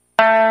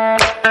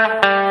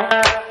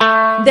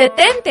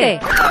¡Detente!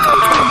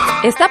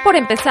 Está por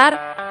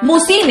empezar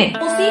Musine,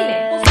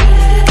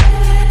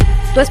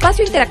 tu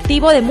espacio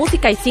interactivo de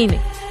música y cine.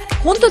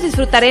 Juntos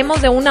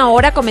disfrutaremos de una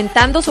hora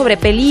comentando sobre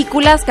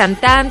películas,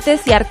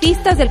 cantantes y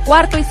artistas del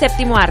cuarto y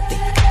séptimo arte.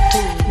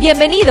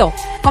 ¡Bienvenido!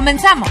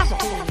 ¡Comenzamos!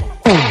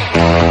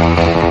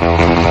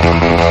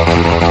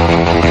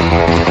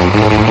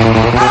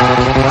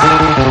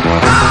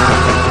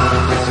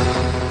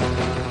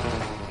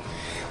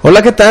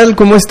 Hola, ¿qué tal?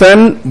 ¿Cómo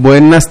están?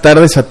 Buenas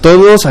tardes a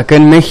todos. Acá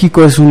en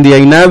México es un día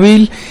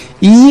inhábil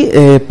y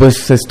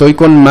pues estoy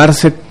con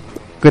Marce.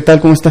 ¿Qué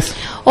tal? ¿Cómo estás?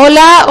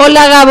 Hola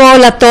Gabo,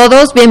 hola a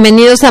todos,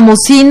 bienvenidos a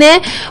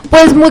Musine.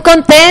 Pues muy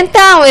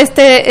contenta,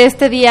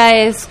 este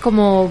día es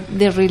como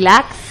de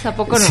relax, ¿a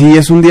poco no? Sí,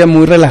 es un día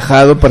muy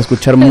relajado para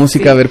escuchar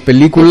música, sí. Ver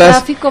películas. El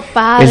tráfico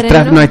padre,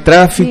 ¿no? No hay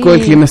tráfico, sí.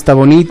 El clima está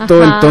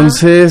bonito. Ajá.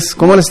 Entonces,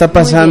 ¿cómo le está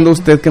pasando a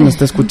usted que me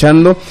está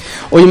escuchando?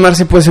 Oye,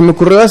 Marce, pues se me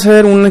ocurrió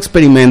hacer un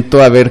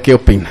experimento, a ver qué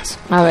opinas.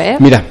 A ver.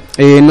 Mira,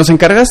 nos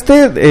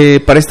encargaste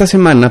para esta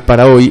semana,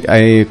 para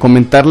hoy,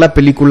 comentar la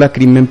película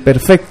Crimen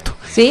Perfecto.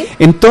 ¿Sí?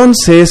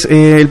 Entonces,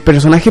 el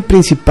personaje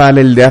principal,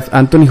 el de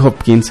Anthony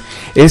Hopkins,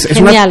 es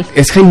genial,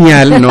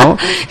 ¿no?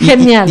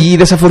 Genial. Y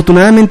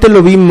desafortunadamente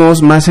lo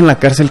vimos más en la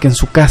cárcel que en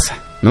su casa,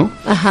 ¿no?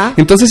 Ajá.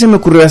 Entonces se me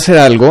ocurrió hacer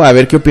algo, a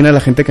ver qué opina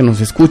la gente que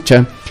nos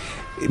escucha.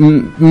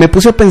 Me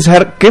puse a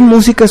pensar, ¿qué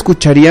música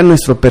escucharía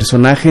nuestro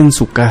personaje en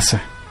su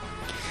casa?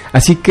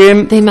 Así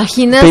que... ¿Te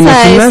imaginas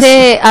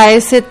a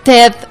ese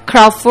Ted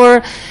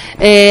Crawford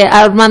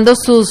armando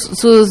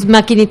sus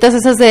maquinitas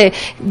esas de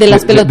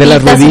las pelotitas de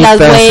las rueditas, y las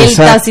vueltas,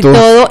 exacto, y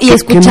todo, y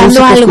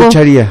escuchando algo?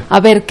 Escucharía? A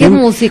ver, ¿qué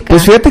música?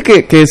 Pues fíjate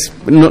que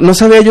no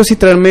sabía yo si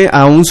traerme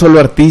a un solo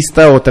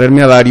artista o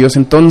traerme a varios,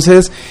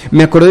 entonces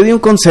me acordé de un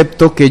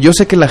concepto que yo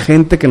sé que la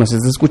gente que nos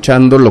está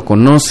escuchando lo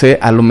conoce,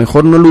 a lo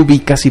mejor no lo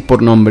ubica así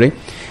por nombre,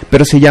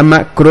 pero se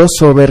llama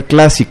crossover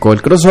clásico.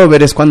 El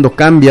crossover es cuando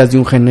cambias de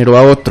un género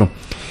a otro.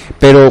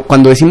 Pero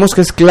cuando decimos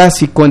que es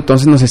clásico,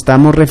 entonces nos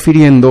estamos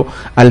refiriendo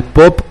al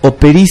pop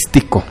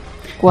operístico,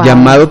 wow,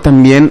 llamado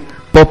también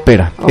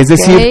pópera. Okay. Es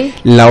decir,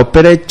 la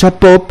ópera hecha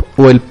pop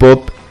o el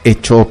pop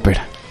hecho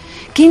ópera.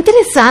 Qué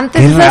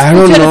interesante esas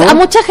raro, fusiones. ¿no? A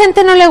mucha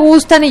gente no le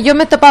gustan y yo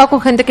me he topado con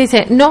gente que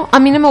dice, no, a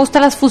mí no me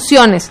gustan las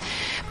fusiones.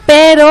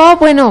 Pero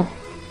bueno,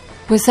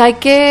 pues hay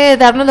que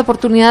darnos la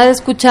oportunidad de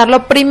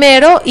escucharlo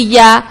primero y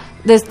ya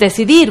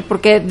decidir,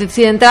 porque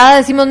si de entrada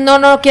decimos,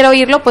 no quiero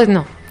oírlo, pues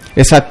no.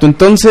 Exacto,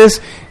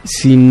 entonces,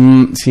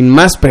 sin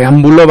más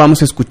preámbulo,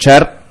 vamos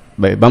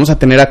a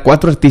tener a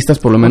 4 artistas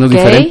por lo menos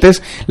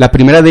diferentes. La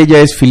primera de ellas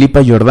es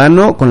Philippa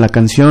Giordano con la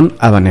canción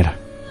Habanera.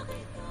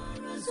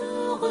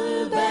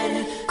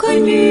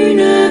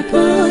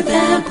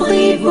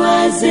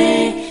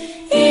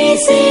 Et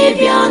c'est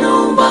bien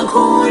en bas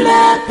qu'on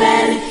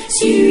l'appelle,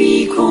 si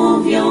lui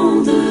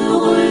convient de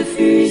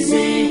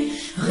refuser.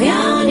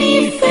 Rien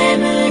n'y fait,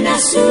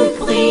 menace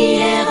ou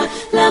prière,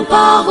 l'un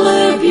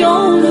parle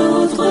bien,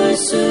 l'autre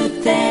se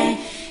tait.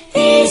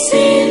 Et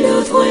c'est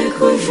l'autre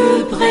que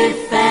je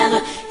préfère,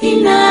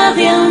 il n'a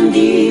rien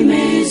dit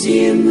mais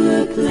il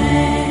me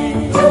plaît.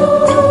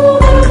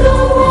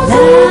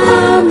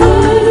 L'amour.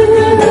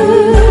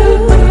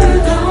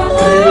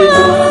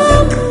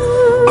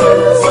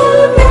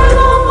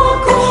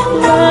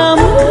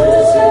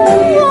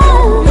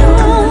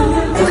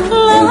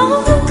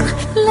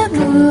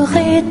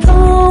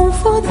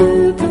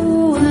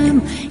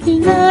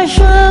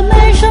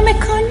 Jamais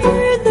connu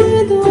de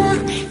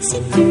gloire. Si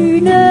tu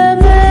ne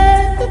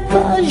m'aimes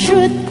pas, je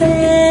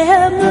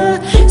t'aime.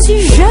 Si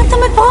je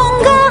t'aime, prends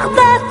garde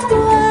à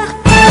toi.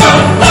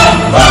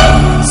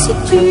 Si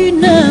tu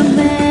ne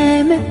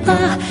m'aimes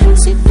pas,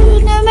 si tu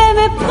ne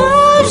m'aimes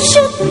pas,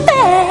 je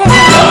t'aime.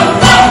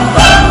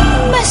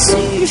 Mais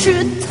si je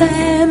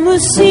t'aime,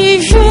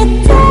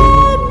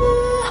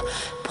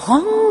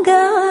 prends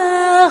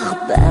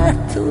garde à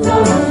toi.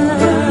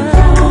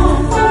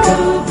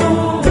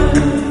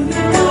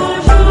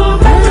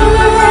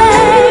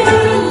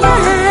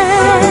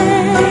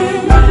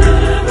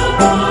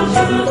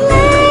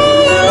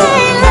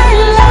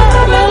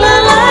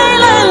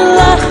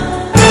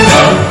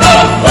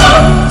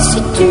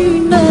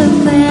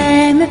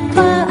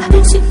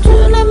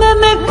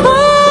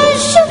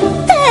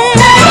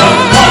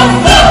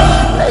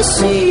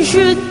 Si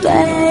je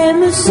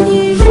t'aime,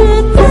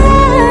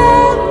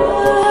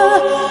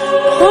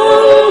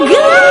 prends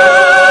garde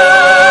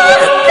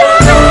à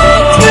toi.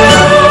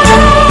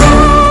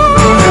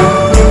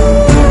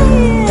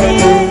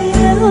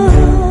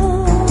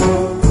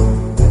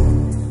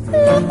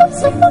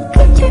 C'est moi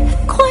que tu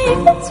croyais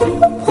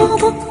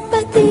prendre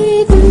ma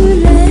vie de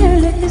l'air,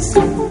 les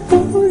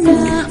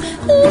emboulards.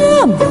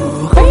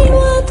 L'amour est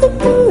loin de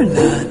nous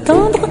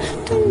l'attendre,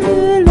 tu ne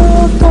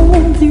l'entends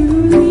plus,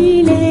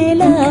 il est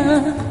là.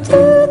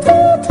 Tout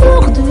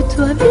autour de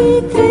toi,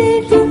 vite,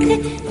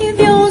 il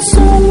vient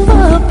son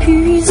bas,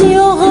 puis il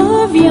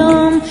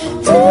revient.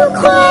 Tu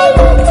crois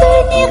le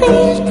tenir,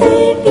 il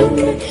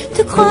t'évite,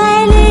 tu crois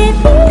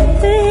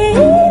l'éviter, il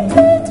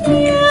te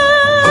tient.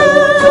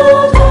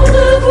 Autour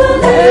de toi,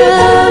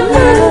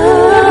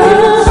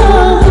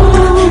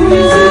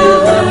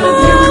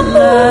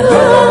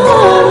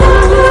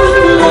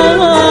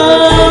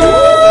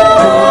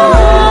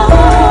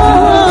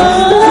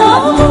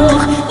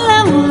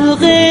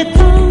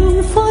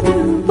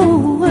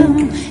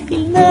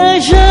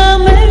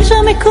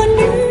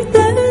 connu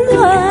de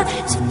loi.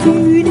 Si tu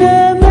ne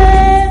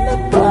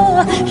m'aimes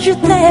pas, je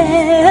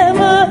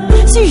t'aime.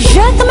 Si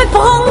je t'aime,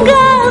 prends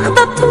garde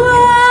à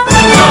toi.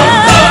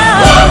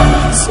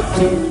 Si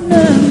tu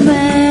ne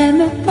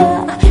m'aimes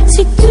pas,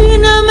 si tu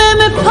ne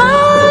m'aimes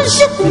pas,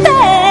 je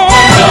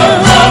t'aime.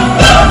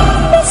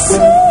 Mais si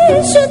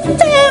je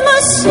t'aime,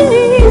 si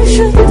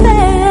je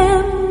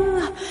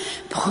t'aime,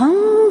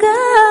 prends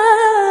garde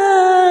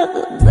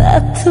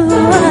à toi.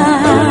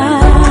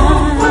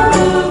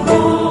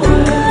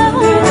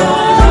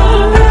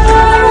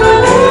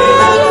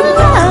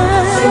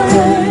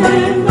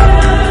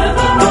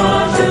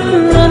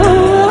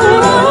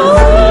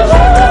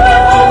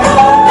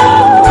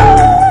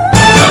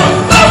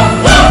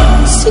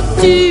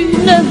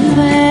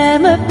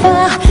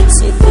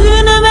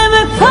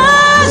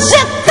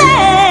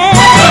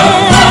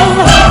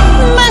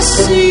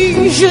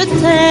 Si je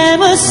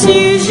t'aime,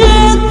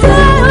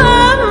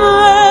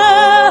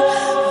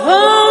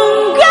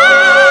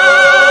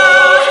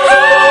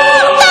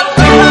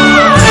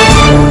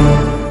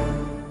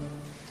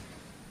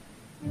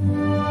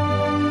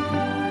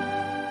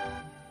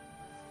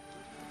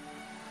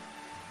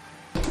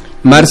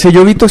 Marce,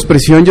 yo vi tu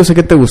expresión, yo sé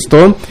que te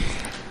gustó.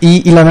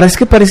 Y la verdad es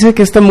que parece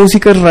que esta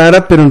música es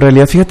rara, pero en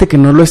realidad fíjate que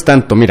no lo es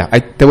tanto. Mira,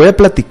 te voy a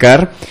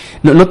platicar,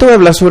 no te voy a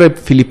hablar sobre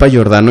Filipa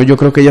Giordano, yo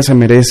creo que ella se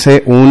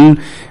merece un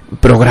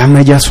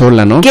programa ella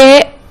sola, ¿no?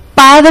 ¡Qué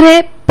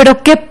padre!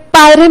 Pero qué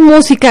padre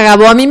música,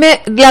 Gabo. A mí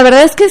la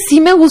verdad es que sí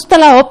me gusta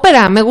la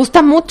ópera, me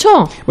gusta mucho.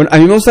 Bueno, a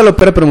mí me gusta la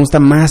ópera, pero me gusta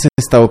más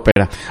esta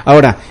ópera.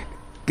 Ahora,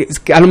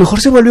 que a lo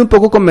mejor se vuelve un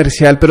poco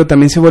comercial, pero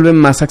también se vuelve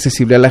más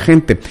accesible a la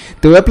gente.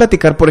 Te voy a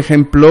platicar, por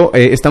ejemplo,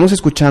 estamos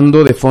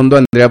escuchando de fondo a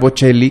Andrea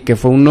Bocelli, que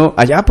fue uno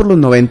allá por los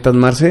 90,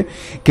 Marce,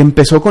 que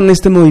empezó con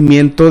este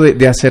movimiento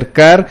de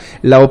acercar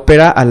la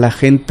ópera a la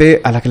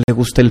gente a la que le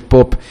gusta el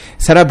pop.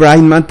 Sarah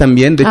Brightman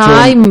también, de hecho...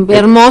 Ay,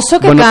 hermoso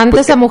que cante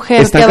esa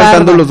mujer. Están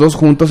cantando los dos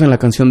juntos en la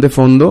canción de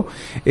fondo.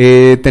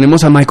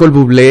 Tenemos a Michael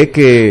Bublé,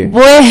 que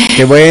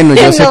bueno,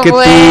 yo sé que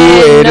tú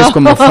eres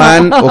como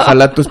fan,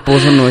 ojalá tu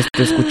esposo no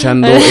esté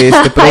escuchando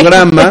este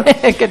programa.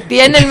 Ay, que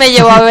tiene, él me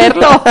llevó a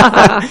verlo.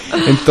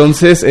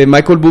 Entonces,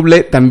 Michael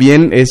Bublé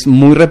también es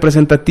muy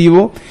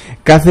representativo.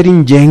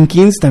 Katherine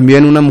Jenkins,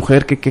 también una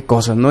mujer que qué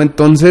cosas, ¿no?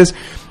 Entonces,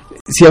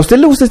 si a usted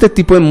le gusta este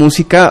tipo de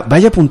música,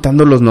 vaya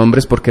apuntando los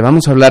nombres porque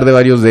vamos a hablar de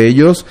varios de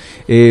ellos.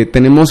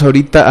 Tenemos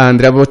ahorita a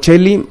Andrea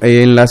Bocelli.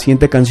 En la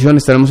siguiente canción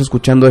estaremos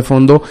escuchando de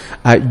fondo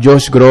a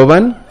Josh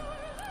Groban,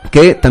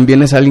 que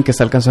también es alguien que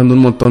está alcanzando un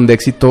montón de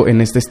éxito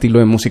en este estilo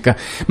de música.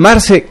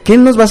 Marce, ¿qué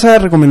nos vas a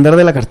recomendar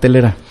de la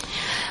cartelera?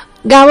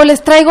 Gabo,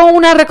 les traigo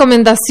una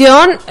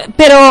recomendación,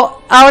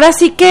 pero ahora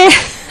sí que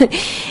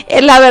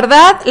la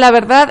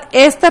verdad,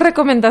 esta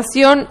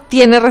recomendación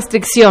tiene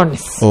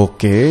restricciones.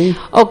 Ok,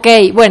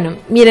 bueno,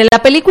 miren,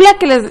 la película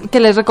que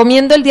les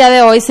recomiendo el día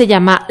de hoy se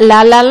llama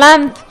La La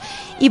Land.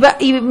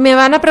 Y me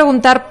van a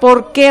preguntar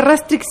 ¿por qué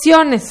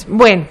restricciones?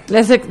 Bueno,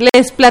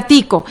 les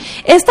platico.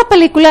 Esta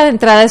película de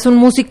entrada es un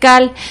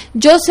musical.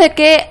 Yo sé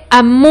que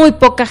a muy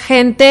poca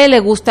gente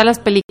le gustan las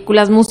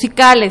películas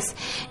musicales.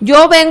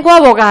 Yo vengo a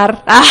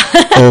abogar.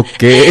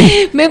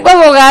 Okay. Vengo a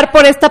abogar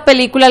por esta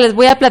película. Les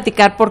voy a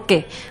platicar por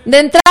qué. De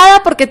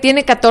entrada, porque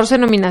tiene 14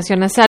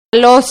 nominaciones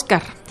al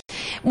Oscar.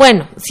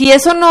 Bueno, si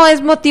eso no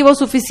es motivo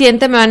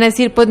suficiente, me van a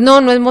decir, pues no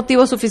es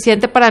motivo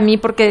suficiente para mí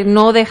porque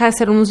no deja de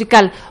ser un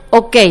musical.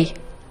 Ok,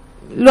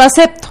 lo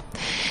acepto.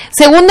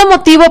 Segundo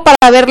motivo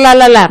para ver La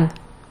La Land,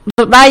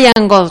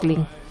 Ryan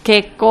Gosling.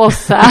 ¡Qué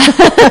cosa!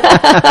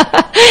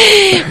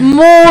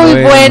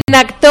 Muy buen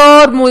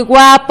actor, muy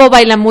guapo,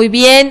 baila muy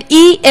bien.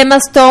 Y Emma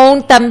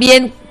Stone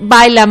también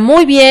baila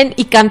muy bien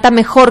y canta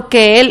mejor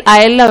que él.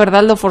 A él, la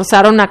verdad, lo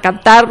forzaron a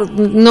cantar.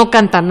 No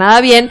canta nada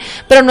bien,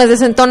 pero no es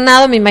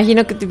desentonado. Me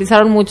imagino que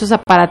utilizaron muchos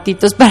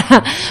aparatitos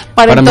para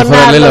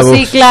entonarlo.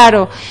 Sí,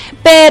 claro.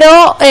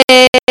 Pero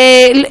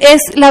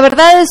la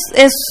verdad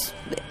es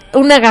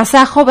un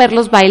agasajo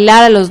verlos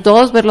bailar a los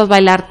dos, verlos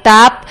bailar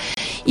tap.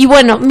 Y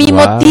bueno, mis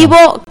dos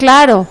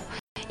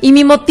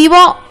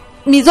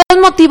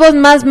motivos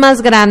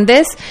más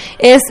grandes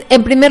es,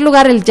 en primer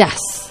lugar, el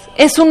jazz.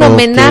 Es un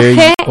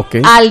homenaje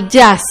al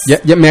jazz.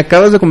 Ya me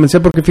acabas de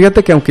convencer, porque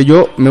fíjate que aunque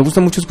yo me gusta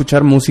mucho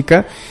escuchar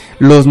música,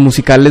 los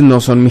musicales no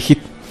son mi hit.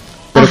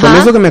 Pero con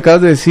eso que me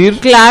acabas de decir,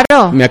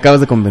 claro, me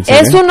acabas de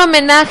convencer. Es un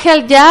homenaje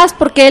al jazz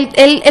porque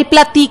él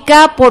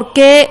platica por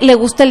qué le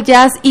gusta el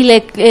jazz y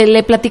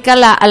le platica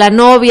a la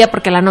novia,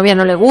 porque a la novia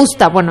no le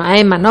gusta, bueno, a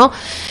Emma, ¿no?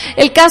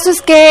 El caso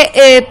es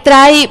que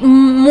trae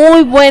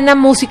muy buena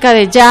música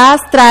de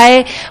jazz,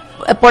 trae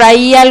por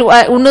ahí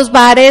unos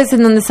bares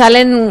en donde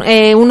salen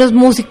unos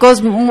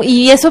músicos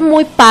y eso es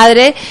muy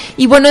padre.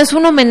 Y bueno, es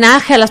un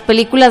homenaje a las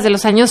películas de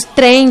los años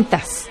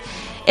 30.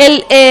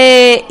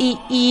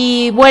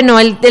 Bueno,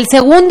 el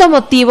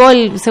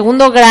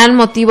segundo gran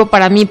motivo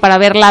para mí para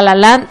ver La La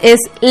Land es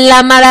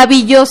la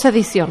maravillosa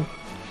edición.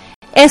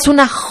 Es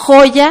una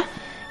joya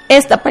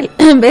esta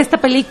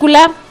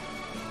película,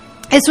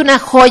 es una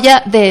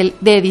joya de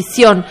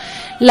edición.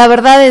 La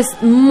verdad es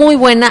muy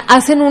buena.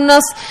 Hacen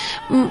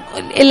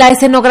la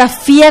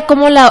escenografía,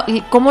 cómo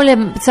le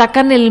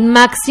sacan el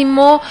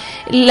máximo,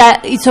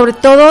 y sobre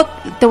todo,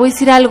 te voy a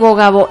decir algo,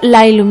 Gabo,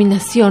 la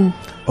iluminación.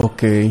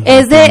 Ok.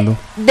 Es de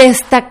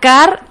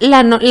destacar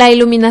la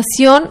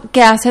iluminación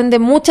que hacen de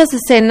muchas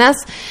escenas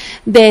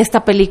de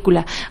esta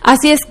película.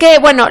 Así es que,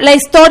 bueno, la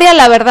historia,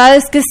 la verdad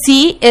es que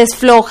sí, es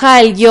floja,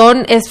 el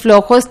guión es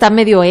flojo, está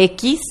medio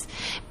X,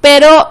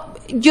 pero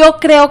yo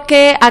creo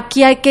que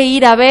aquí hay que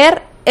ir a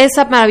ver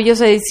esa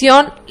maravillosa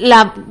edición,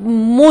 la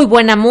muy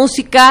buena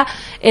música,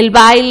 el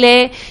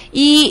baile,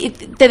 y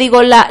te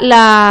digo,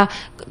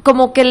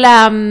 como que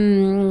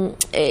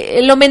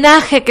el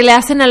homenaje que le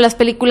hacen a las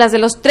películas de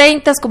los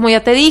 30, como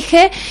ya te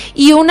dije,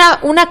 y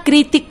una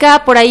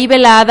crítica por ahí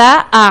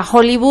velada a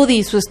Hollywood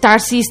y su Star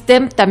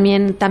System,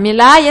 también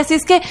la hay. Así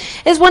es que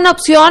es buena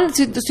opción,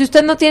 si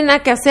usted no tiene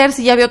nada que hacer,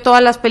 si ya vio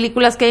todas las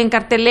películas que hay en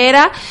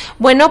cartelera,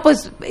 bueno,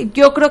 pues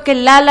yo creo que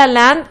La La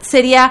Land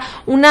sería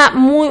un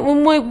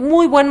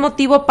muy buen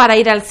motivo para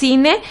ir al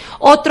cine.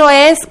 Otro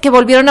es que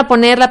volvieron a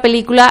poner la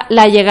película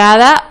La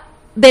Llegada.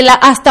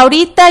 Hasta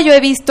ahorita yo he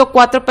visto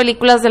 4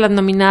 películas de las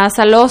nominadas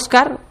al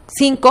Oscar,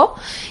 5,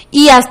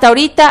 y hasta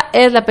ahorita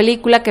es la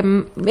película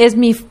que es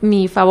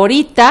mi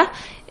favorita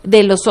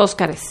de los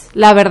Oscars,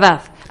 la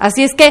verdad.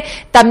 Así es que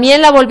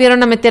también la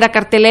volvieron a meter a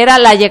cartelera,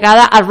 La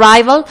Llegada,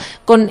 Arrival,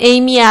 con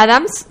Amy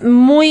Adams,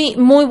 muy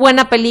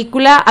buena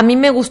película, a mí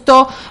me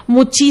gustó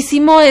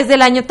muchísimo, es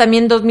del año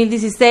también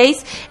 2016,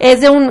 es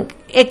de un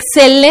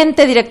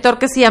excelente director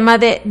que se llama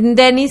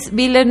Denis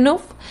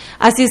Villeneuve.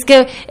 Así es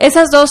que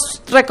esas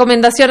 2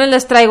 recomendaciones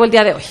les traigo el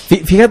día de hoy.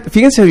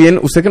 Fíjense bien,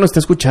 usted que nos está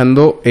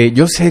escuchando,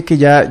 yo sé que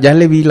ya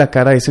le vi la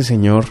cara a ese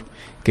señor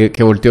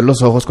que volteó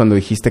los ojos cuando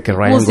dijiste que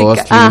Ryan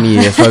Gosling y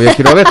eso había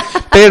que ir a ver.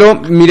 Pero,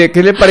 mire,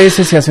 ¿qué le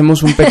parece si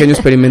hacemos un pequeño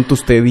experimento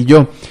usted y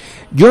yo?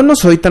 Yo no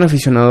soy tan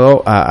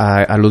aficionado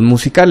a los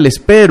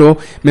musicales, pero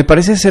me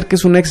parece ser que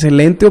es una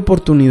excelente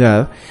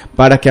oportunidad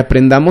para que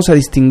aprendamos a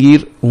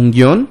distinguir un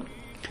guión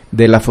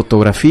de la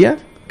fotografía.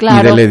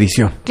 Claro, y de la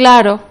edición.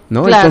 Claro.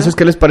 ¿No? Claro. Entonces,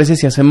 ¿qué les parece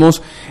si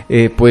hacemos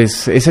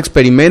pues ese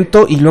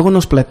experimento y luego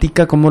nos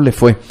platica cómo le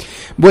fue?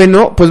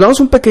 Bueno, pues vamos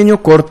a un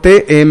pequeño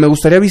corte. Me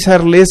gustaría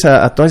avisarles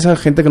a toda esa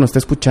gente que nos está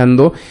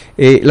escuchando.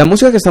 La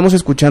música que estamos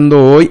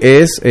escuchando hoy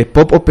es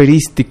pop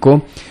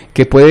operístico,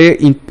 que puede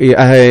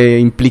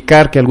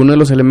implicar que algunos de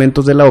los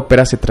elementos de la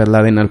ópera se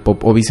trasladen al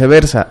pop o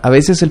viceversa. A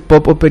veces el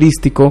pop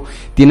operístico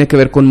tiene que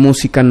ver con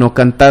música no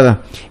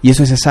cantada, y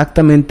eso es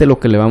exactamente lo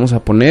que le vamos a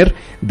poner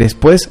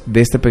después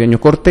de este pequeño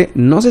corte.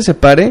 No se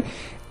separe.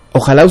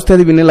 Ojalá usted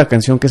adivine la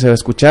canción que se va a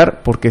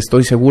escuchar, porque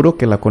estoy seguro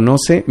que la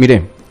conoce.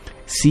 Mire,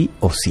 sí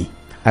o sí.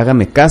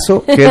 Hágame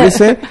caso,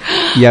 quédese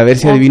y a ver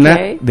si adivina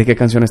de qué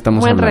canción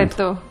estamos hablando. Buen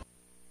reto.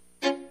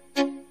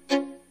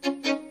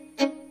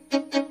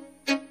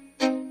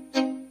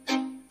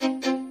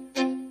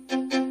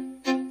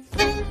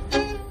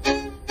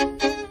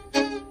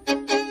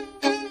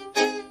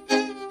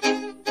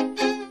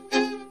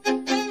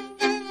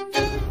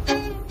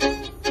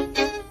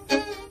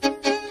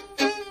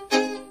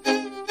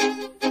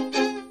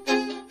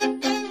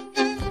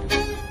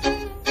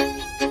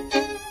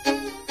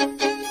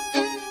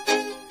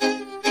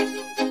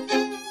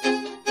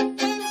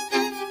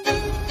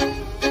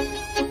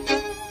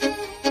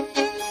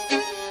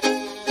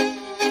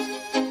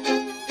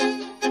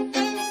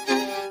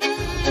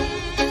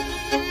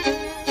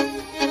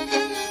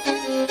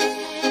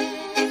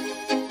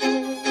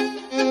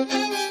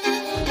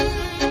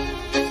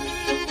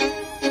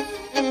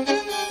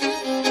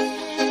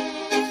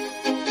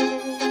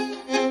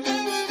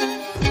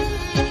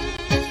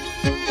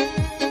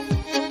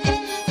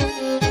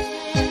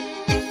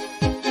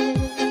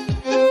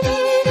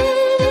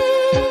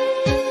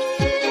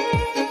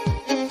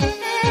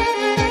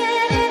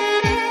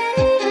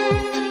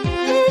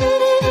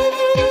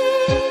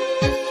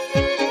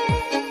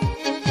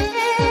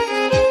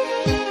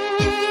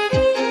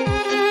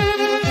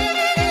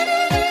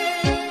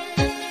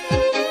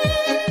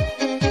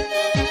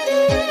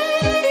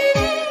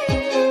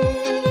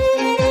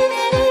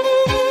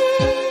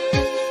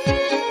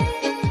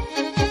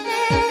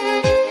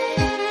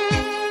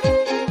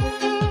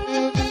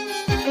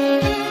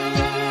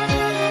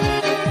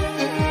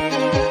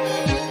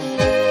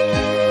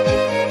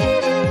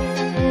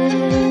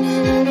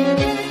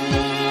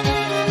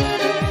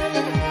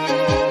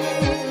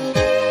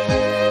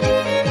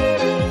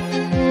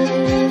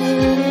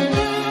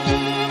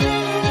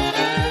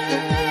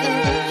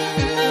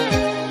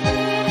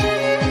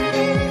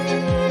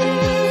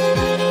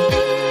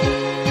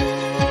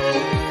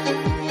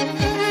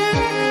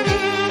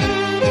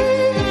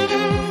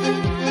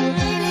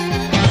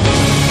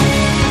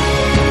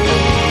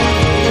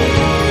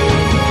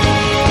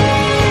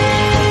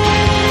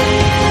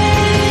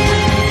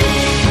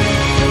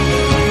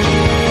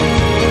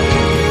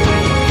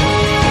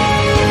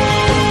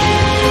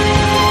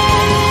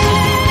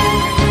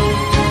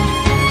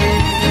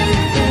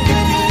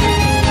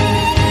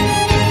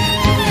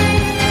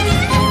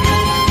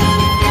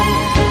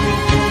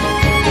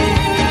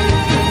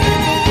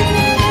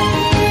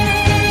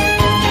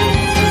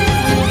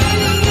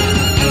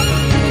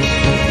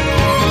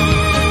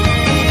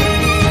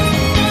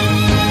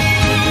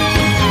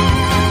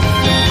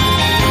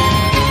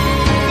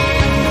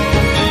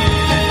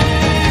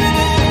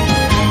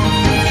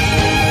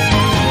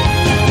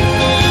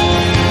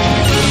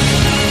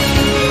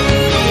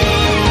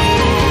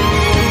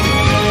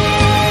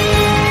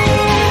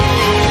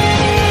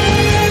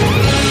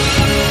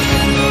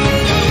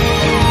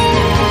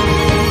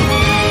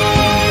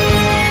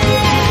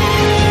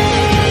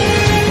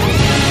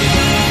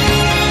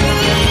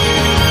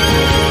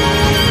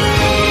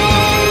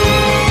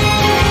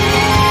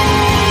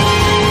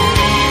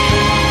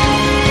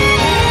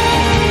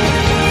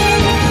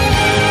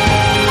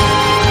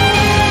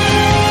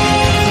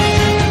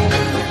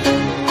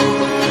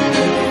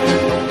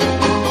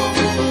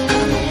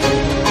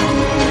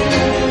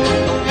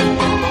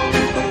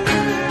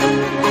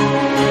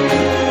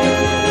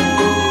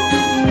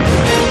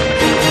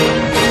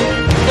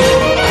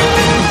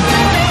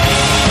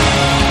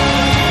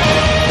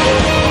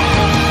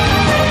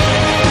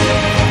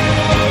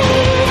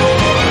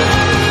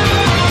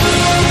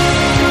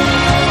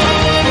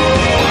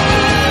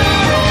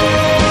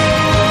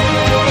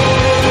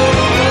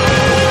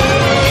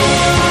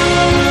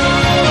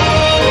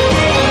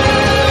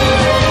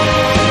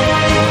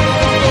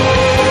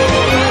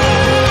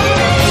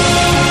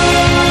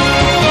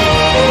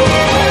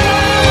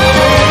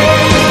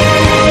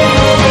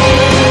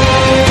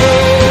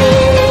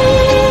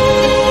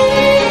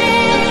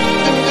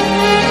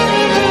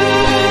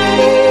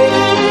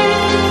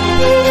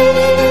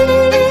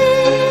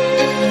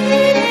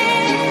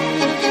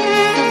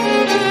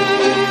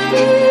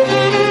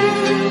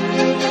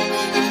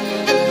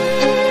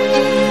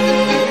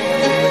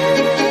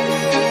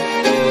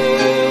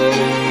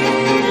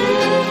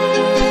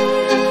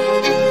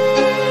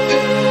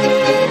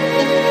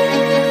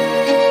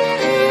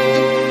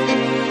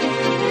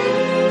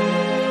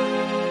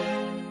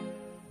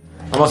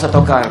 vamos a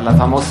tocar la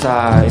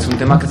famosa, es un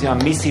tema que se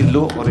llama Missy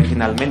Lou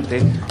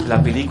originalmente,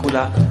 la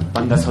película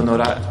banda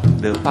sonora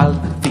de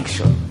Pulp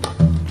Fiction.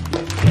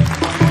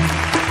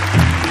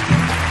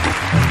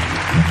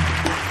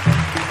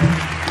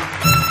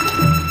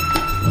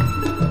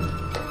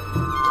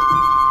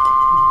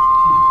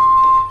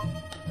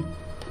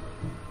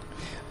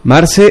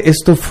 Marce,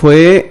 esto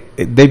fue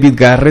David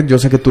Garrett, yo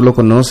sé que tú lo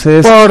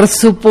conoces. Por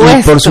supuesto.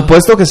 Y por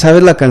supuesto que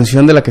sabes la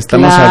canción de la que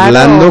estamos Claro,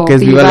 hablando, que es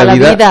Viva la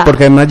vida,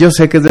 porque además yo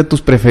sé que es de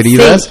tus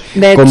preferidas, sí,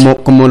 de hecho.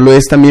 como lo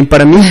es también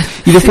para mí.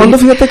 Y de fondo,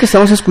 fíjate que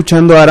estamos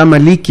escuchando a Ara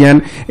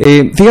Malikian.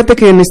 Fíjate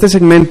que en este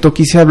segmento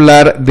quise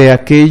hablar de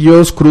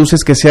aquellos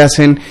cruces que se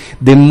hacen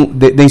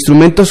de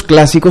instrumentos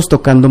clásicos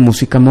tocando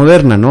música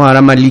moderna, ¿no?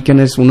 Ara Malikian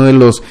es uno de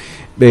los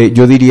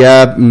yo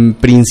diría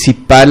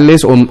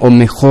principales o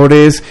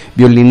mejores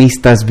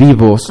violinistas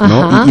vivos,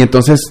 ¿no? Y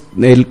entonces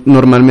él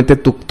normalmente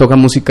toca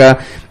música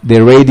de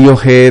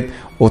Radiohead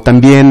o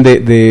también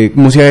de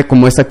música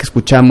como esta que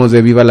escuchamos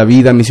de Viva la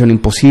Vida, Misión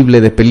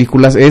Imposible, de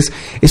películas. Es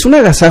un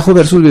agasajo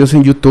ver sus videos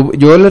en YouTube.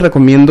 Yo le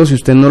recomiendo, si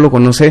usted no lo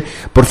conoce,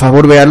 por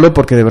favor véalo,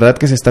 porque de verdad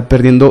que se está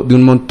perdiendo de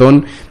un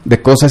montón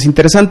de cosas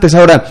interesantes.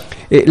 Ahora,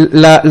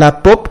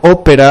 la pop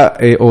ópera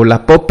o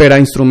la popera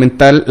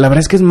instrumental, la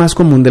verdad es que es más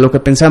común de lo que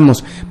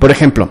pensamos. Por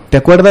ejemplo, ¿te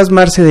acuerdas,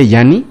 Marce, de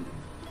Yanni?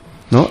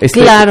 ¿No?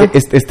 Claro.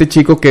 Este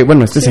chico que,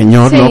 bueno,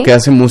 señor, ¿no? Que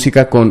hace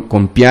música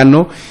con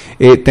piano.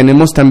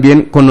 Tenemos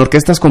también con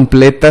orquestas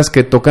completas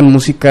que tocan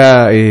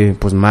música,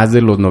 pues más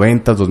de los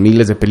 90,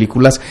 2000 de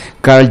películas.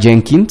 Carl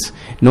Jenkins,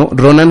 ¿no?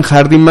 Ronan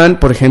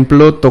Hardiman, por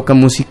ejemplo, toca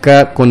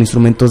música con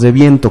instrumentos de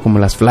viento, como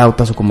las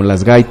flautas o como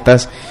las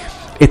gaitas,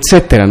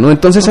 etcétera, ¿no?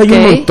 Entonces hay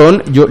un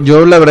montón.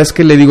 Yo la verdad es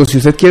que le digo, si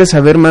usted quiere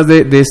saber más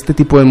de este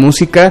tipo de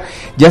música,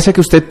 ya sea que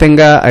usted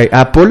tenga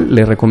Apple,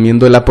 le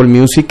recomiendo el Apple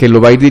Music, que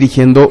lo va a ir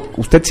dirigiendo.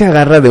 Usted se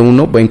agarra de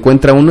uno,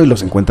 encuentra uno y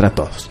los encuentra a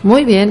todos.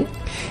 Muy bien.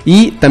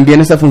 Y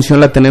también esta función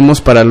la tenemos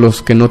para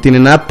los que no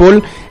tienen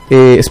Apple.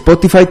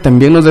 Spotify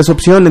también nos da esa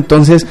opción,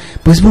 entonces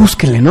pues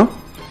búsquele, ¿no?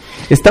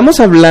 Estamos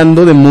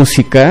hablando de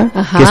música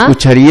que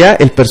escucharía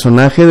el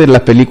personaje de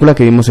la película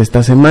que vimos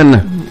esta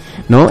semana,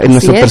 ¿no?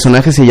 Nuestro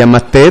personaje se llama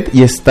Ted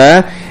y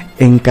está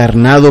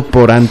encarnado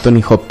por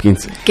Anthony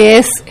Hopkins. Que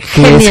es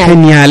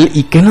genial.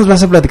 ¿Y qué nos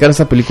vas a platicar de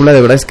esta película?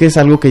 De verdad es que es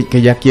algo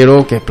que ya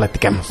quiero que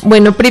platiquemos.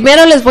 Bueno,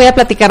 primero les voy a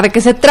platicar de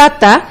qué se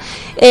trata.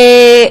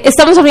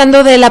 Estamos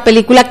hablando de la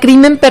película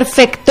Crimen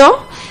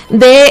Perfecto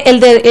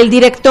del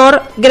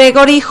director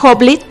Gregory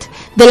Hoblit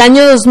del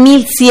año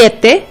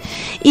 2007.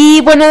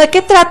 Y bueno, ¿de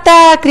qué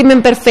trata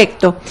Crimen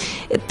Perfecto?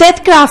 Ted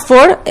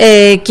Crawford,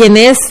 quien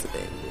es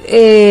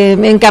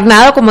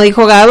encarnado, como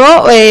dijo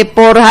Gabo,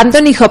 por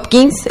Anthony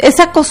Hopkins, es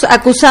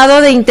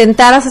acusado de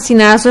intentar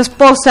asesinar a su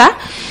esposa.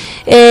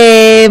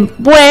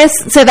 Pues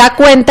se da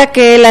cuenta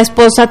que la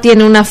esposa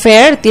tiene un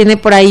affair, tiene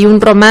por ahí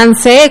un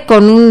romance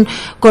con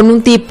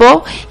un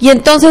tipo, y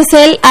entonces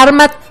él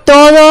arma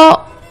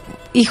todo.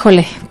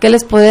 Híjole, ¿qué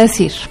les puedo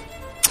decir?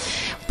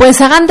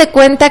 Pues hagan de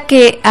cuenta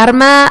que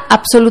arma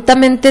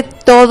absolutamente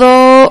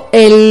todo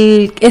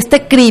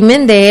este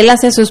crimen de él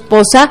hacia su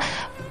esposa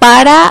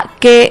para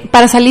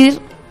salir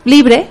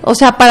libre, o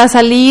sea, para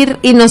salir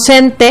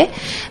inocente,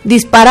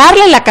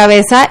 dispararle en la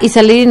cabeza y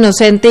salir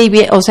inocente y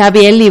bien, o sea,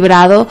 bien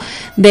librado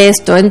de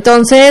esto.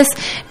 Entonces,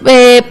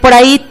 por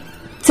ahí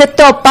se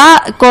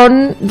topa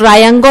con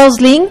Ryan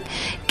Gosling,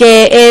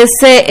 que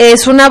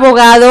es un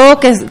abogado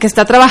que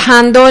está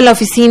trabajando en la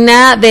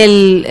oficina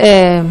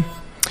del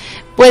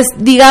pues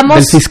digamos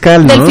del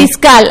fiscal, ¿no? Del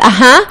fiscal,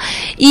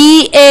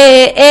 y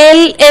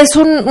él es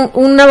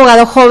un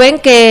abogado joven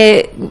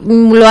que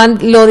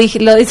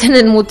lo dicen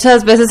en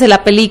muchas veces en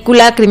la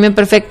película Crimen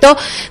Perfecto,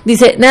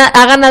 dice,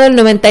 ha ganado el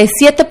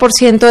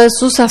 97% de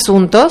sus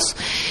asuntos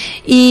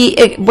y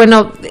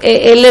bueno,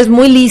 él es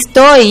muy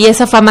listo y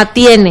esa fama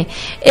tiene.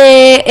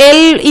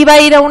 Él iba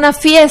a ir a una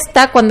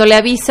fiesta cuando le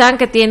avisan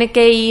que tiene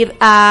que ir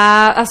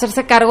a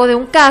hacerse cargo de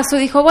un caso y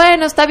dijo,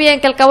 bueno, está bien,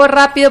 que al cabo es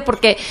rápido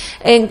porque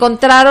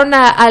encontraron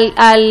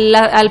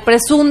al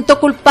presunto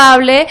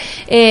culpable,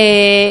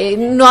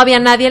 no había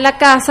nadie en la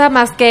casa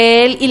más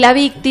que él y la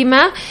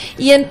víctima,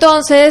 y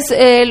entonces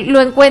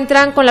lo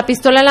encuentran con la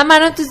pistola en la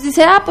mano, entonces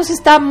dice, pues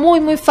está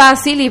muy muy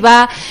fácil y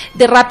va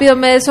de rápido,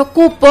 me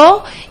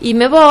desocupo y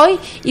me voy,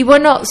 y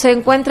bueno, se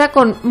encuentra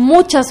con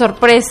muchas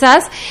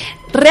sorpresas.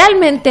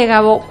 Realmente,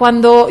 Gabo,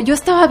 cuando yo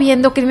estaba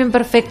viendo Crimen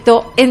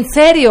Perfecto, en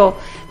serio,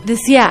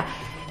 decía,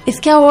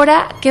 es que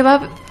ahora, ¿qué va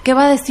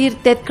a decir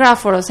Ted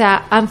Crawford? O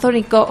sea,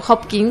 Anthony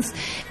Hopkins,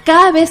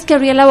 cada vez que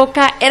abría la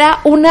boca era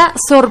una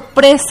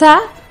sorpresa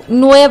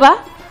nueva.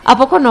 ¿A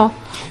poco no?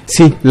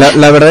 Sí,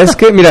 la verdad es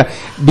que, mira,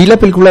 vi la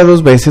película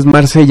 2 veces,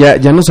 Marce, ya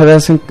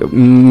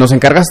nos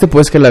encargaste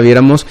pues que la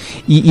viéramos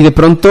y de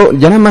pronto,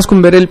 ya nada más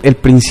con ver el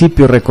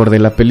principio recordé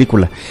la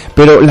película,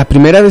 pero la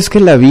primera vez que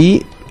la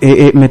vi,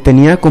 me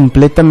tenía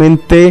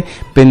completamente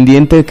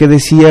pendiente de qué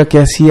decía, qué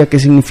hacía, qué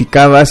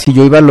significaba, si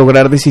yo iba a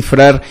lograr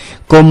descifrar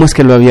cómo es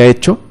que lo había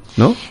hecho,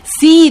 ¿no?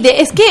 Sí,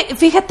 es que,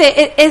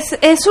 fíjate,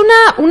 es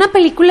una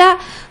película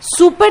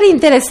súper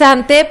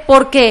interesante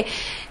porque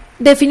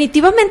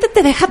definitivamente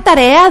te deja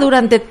tarea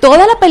durante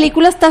toda la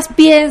película, estás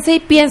piense y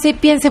piense y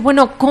piense,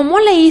 bueno, ¿cómo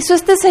le hizo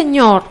este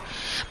señor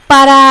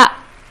para,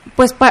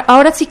 pues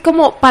ahora sí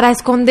como para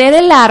esconder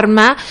el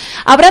arma?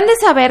 Habrán de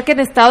saber que en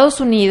Estados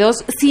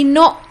Unidos, si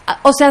no,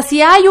 o sea,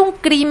 si hay un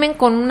crimen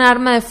con un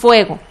arma de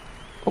fuego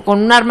o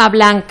con un arma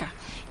blanca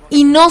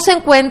y no se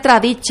encuentra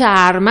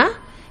dicha arma,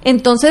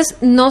 entonces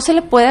no se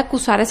le puede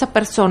acusar a esa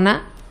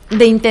persona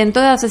de intento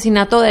de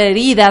asesinato, de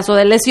heridas o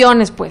de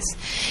lesiones, pues.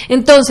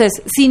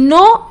 Entonces, si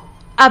no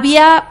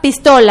había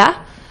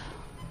pistola,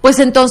 pues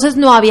entonces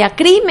no había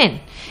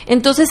crimen.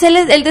 Entonces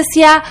él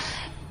decía,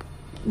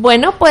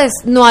 bueno, pues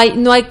no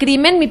hay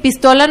crimen, mi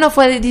pistola no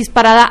fue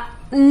disparada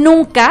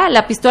nunca,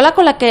 la pistola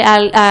con la que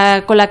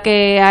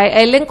a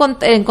él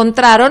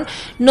encontraron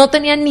no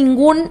tenía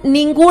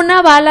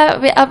ninguna bala,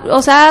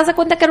 o sea, haz de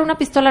cuenta que era una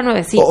pistola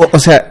nuevecita. O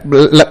sea,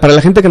 para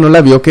la gente que no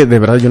la vio, que de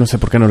verdad yo no sé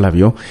por qué no la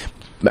vio,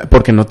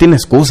 porque no tiene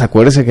excusa.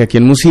 Acuérdese que aquí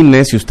en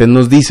Musine, si usted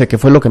nos dice qué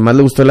fue lo que más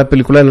le gustó de la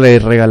película, le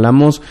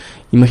regalamos,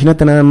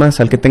 imagínate nada más,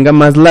 al que tenga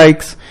más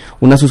likes,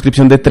 una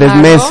suscripción de 3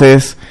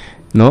 meses,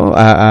 ¿no?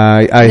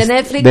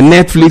 De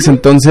Netflix.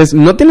 Entonces,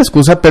 no tiene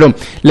excusa, pero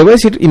le voy a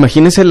decir,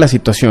 imagínese la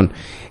situación.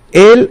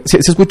 Se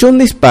escuchó un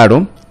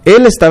disparo,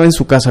 él estaba en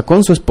su casa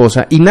con su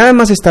esposa y nada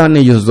más estaban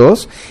ellos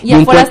dos. Y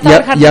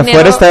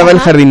afuera estaba el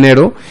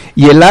jardinero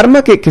y el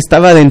arma que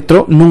estaba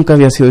adentro nunca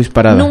había sido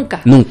disparada.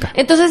 Nunca.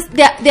 Entonces,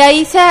 de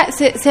ahí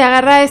se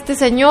agarra este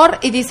señor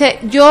y dice,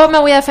 yo me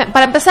voy a defender.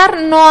 Para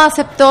empezar, no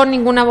aceptó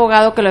ningún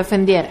abogado que lo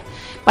defendiera,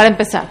 para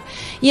empezar.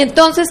 Y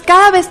entonces,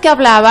 cada vez que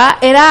hablaba,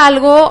 era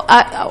algo,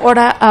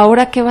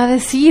 ahora qué va a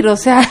decir, o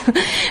sea,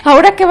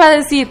 ahora qué va a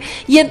decir.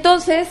 Y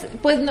entonces,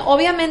 pues,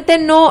 obviamente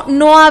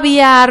no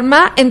había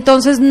arma,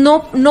 entonces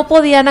no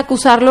podían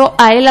acusarlo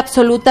a él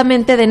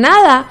absolutamente de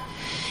nada.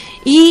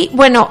 Y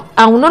bueno,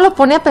 a uno lo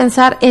pone a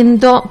pensar en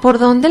por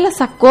dónde la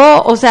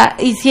sacó, o sea,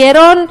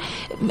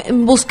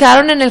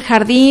 buscaron en el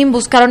jardín,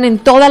 buscaron en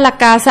toda la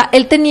casa.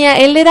 Él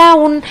era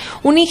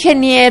un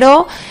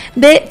ingeniero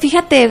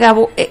fíjate,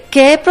 Gabo,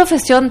 qué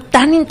profesión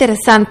tan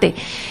interesante.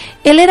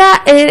 Él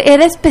era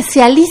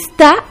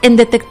especialista en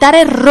detectar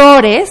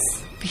errores,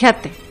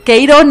 fíjate, qué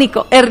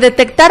irónico,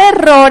 detectar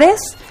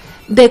errores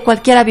de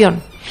cualquier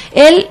avión.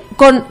 Él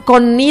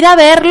con ir a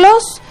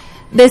verlos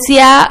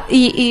decía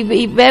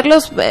y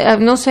verlos,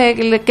 no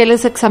sé, que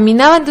les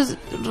examinaba, entonces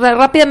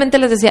rápidamente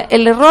les decía,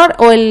 el error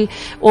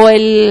o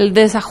el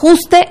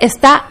desajuste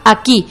está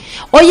aquí.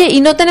 Oye, y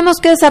no tenemos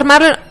que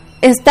desarmarlo,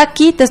 está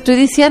aquí, te estoy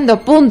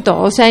diciendo, punto.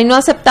 O sea, y no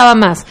aceptaba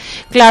más.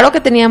 Claro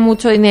que tenía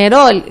mucho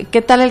dinero.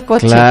 ¿Qué tal el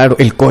coche? Claro,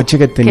 el coche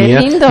que tenía.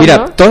 Qué lindo, mira,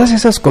 ¿no? Todas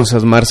esas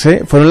cosas,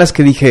 Marce, fueron las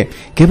que dije,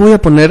 ¿qué voy a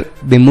poner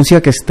de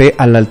música que esté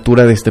a la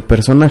altura de este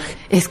personaje?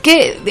 Es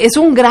que es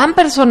un gran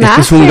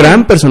personaje. Es que es un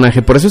gran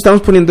personaje, por eso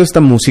estamos poniendo esta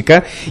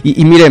música.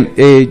 Y miren,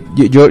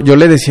 yo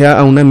le decía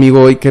a un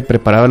amigo hoy que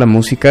preparaba la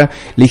música,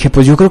 le dije,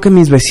 pues yo creo que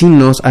mis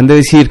vecinos han de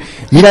decir,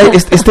 mira,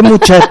 este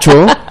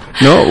muchacho,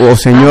 ¿no? O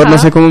señor, no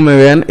sé cómo me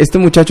vean,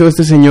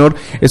 este señor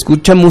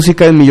escucha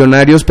música de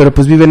millonarios, pero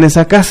pues vive en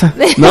esa casa,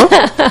 ¿no?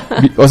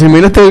 O sea,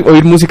 imagínate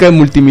oír música de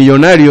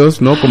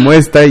multimillonarios, ¿no? Como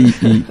esta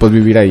y pues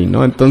vivir ahí,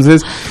 ¿no?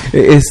 Entonces,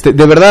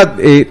 de verdad,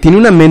 tiene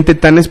una mente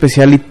tan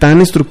especial y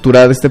tan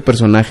estructurada este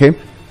personaje.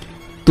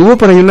 Tuvo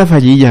por ahí una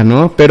fallilla,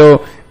 ¿no?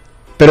 Pero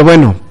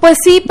bueno. Pues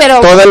sí, pero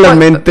todas las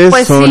mentes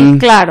pues son sí,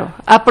 claro,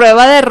 a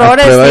prueba de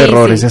errores. A prueba de sí,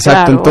 errores, sí,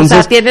 exacto. Claro. Entonces,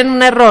 o sea, tienen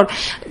un error.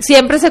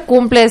 Siempre se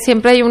cumple,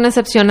 siempre hay una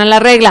excepción a la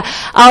regla.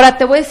 Ahora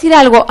te voy a decir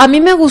algo. A mí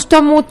me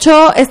gustó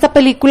mucho esta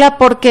película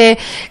porque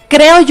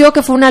creo yo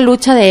que fue una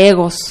lucha de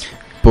egos.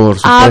 Por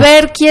supuesto. A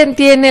ver quién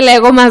tiene el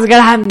ego más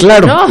grande.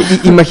 Claro, ¿no?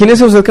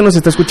 Imagínese usted que nos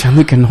está escuchando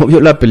y que no vio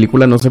la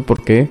película, no sé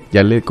por qué,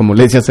 como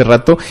le decía hace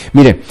rato.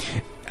 Mire,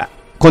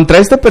 contra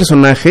este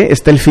personaje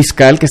está el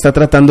fiscal que está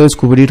tratando de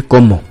descubrir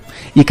cómo.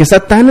 Y que está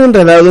tan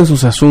enredado en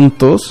sus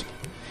asuntos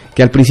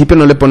que al principio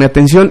no le pone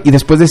atención y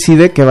después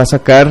decide que va a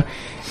sacar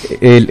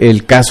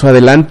el caso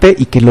adelante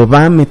y que lo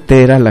va a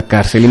meter a la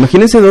cárcel.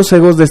 Imagínense dos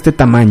egos de este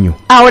tamaño.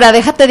 Ahora,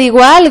 déjate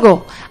digo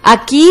algo.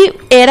 Aquí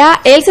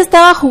él se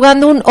estaba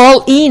jugando un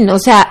all-in, o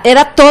sea,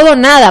 era todo o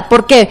nada.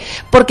 ¿Por qué?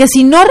 Porque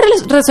si no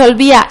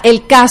resolvía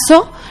el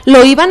caso,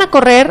 lo iban a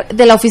correr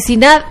de la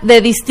oficina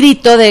de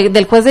distrito,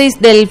 del juez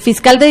del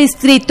fiscal de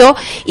distrito,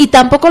 y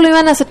tampoco lo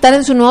iban a aceptar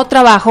en su nuevo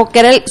trabajo, que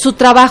era su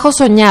trabajo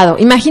soñado.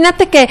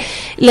 Imagínate que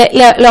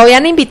lo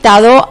habían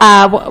invitado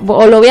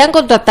o lo habían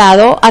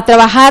contratado a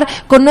trabajar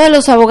con uno de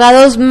los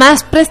abogados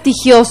más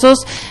prestigiosos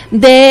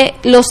de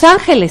Los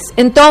Ángeles.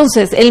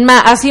 Entonces,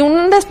 así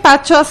un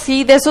despacho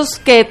así de esos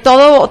que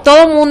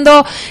todo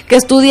mundo que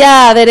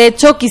estudia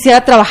derecho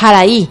quisiera trabajar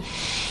ahí.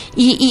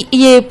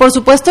 Y por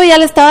supuesto ya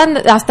le estaban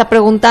hasta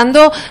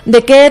preguntando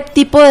de qué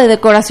tipo de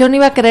decoración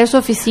iba a querer su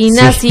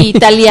oficina, si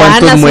italiana,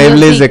 cuántos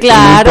muebles, sí,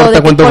 claro,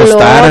 de qué color,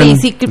 costaran, y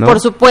sí, ¿no? Por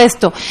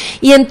supuesto.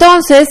 Y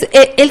entonces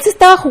él se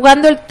estaba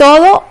jugando el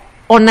todo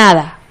o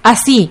nada,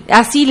 así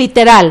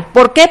literal.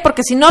 ¿Por qué?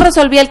 Porque si no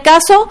resolvía el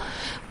caso,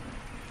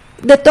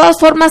 de todas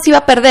formas iba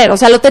a perder. O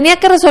sea, lo tenía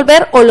que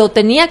resolver o lo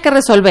tenía que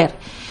resolver.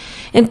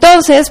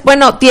 Entonces,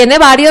 bueno, tiene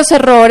varios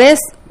errores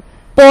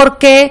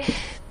porque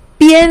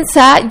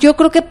yo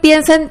creo que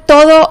piensa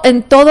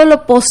en todo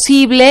lo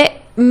posible,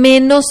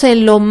 menos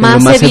en lo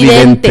más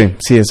evidente.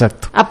 Sí,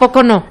 exacto. ¿A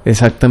poco no?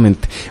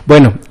 Exactamente.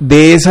 Bueno,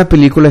 de esa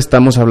película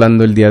estamos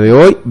hablando el día de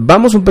hoy.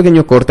 Vamos un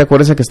pequeño corte.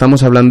 Acuérdense que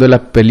estamos hablando de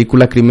la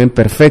película Crimen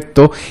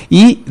Perfecto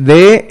y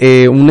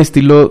de un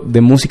estilo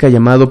de música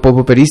llamado pop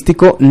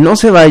operístico. No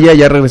se vaya,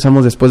 ya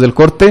regresamos después del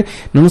corte.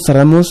 No nos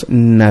tardamos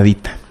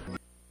nadita.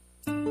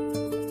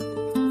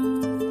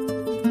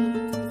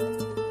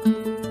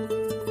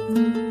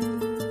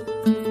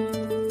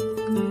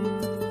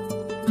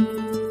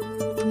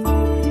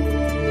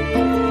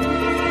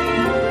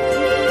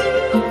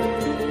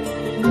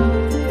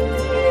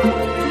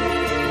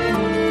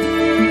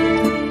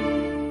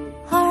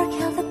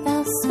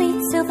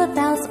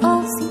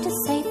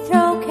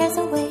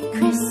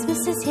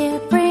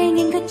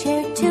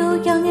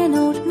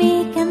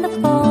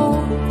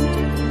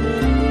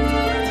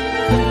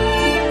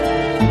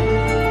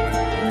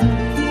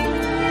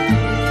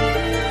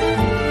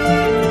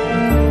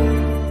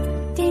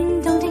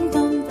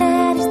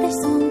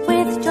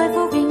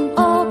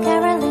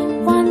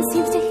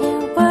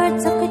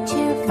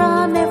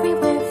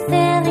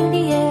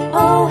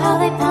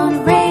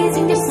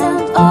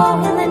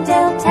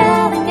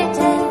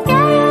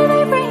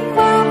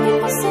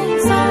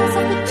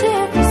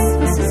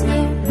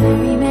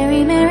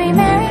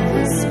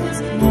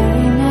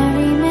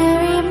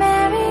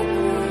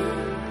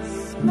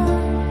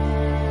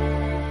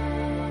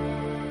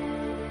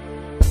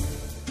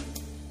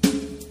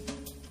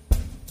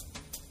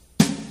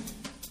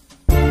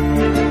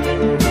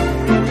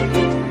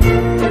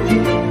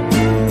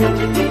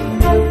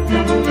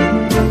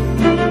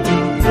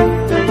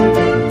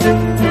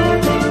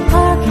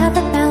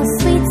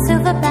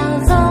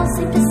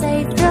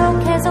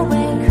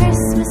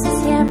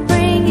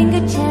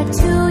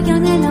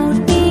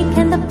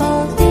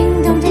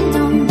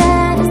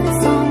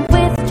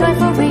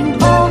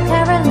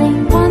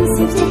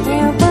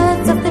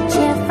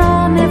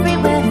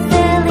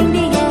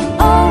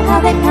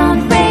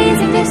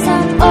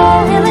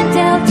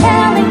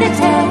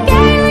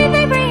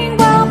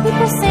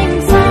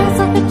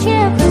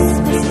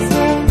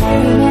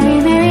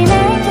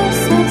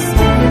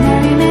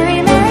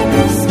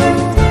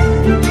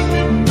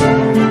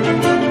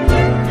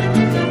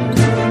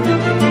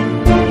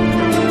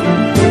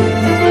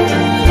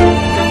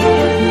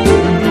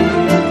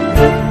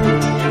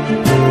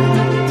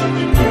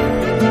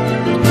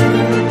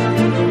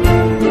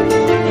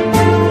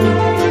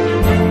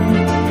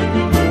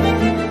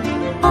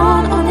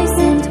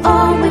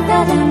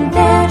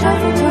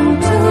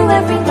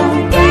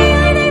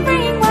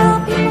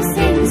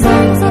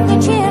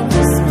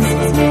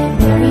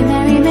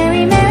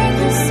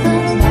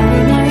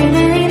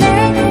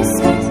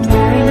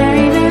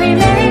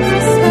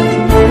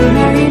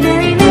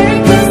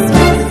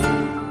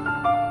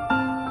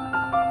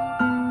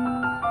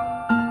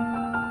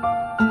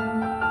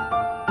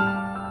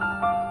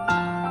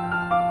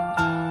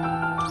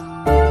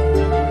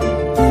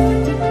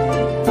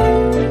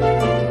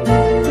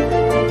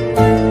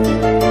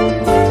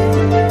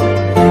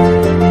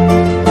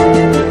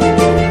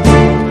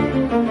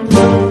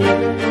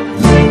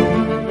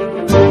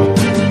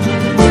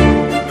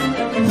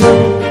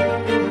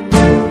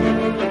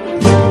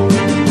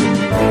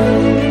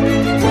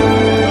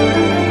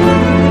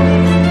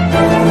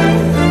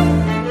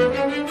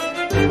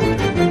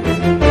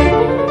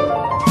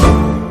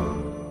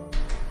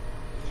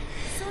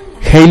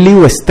 Hayley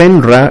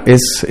Westenra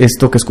es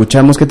esto que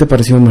escuchamos. ¿Qué te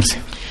pareció, Marce?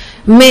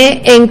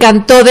 Me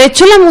encantó. De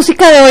hecho, la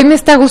música de hoy me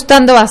está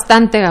gustando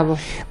bastante, Gabo.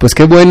 Pues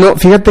qué bueno.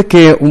 Fíjate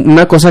que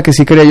una cosa que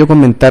sí quería yo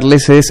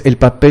comentarles es el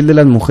papel de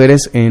las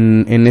mujeres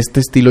en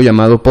este estilo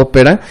llamado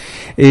popera.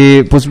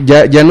 Pues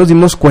ya nos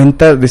dimos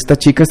cuenta de esta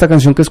chica. Esta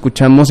canción que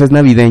escuchamos es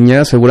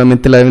navideña.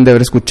 Seguramente la deben de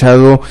haber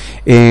escuchado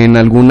en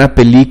alguna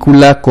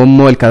película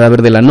como El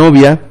cadáver de la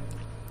novia.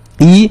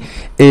 Y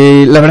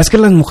la verdad es que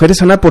las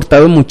mujeres han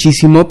aportado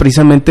muchísimo,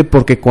 precisamente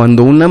porque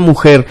cuando una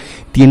mujer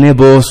tiene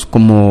voz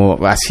como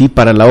así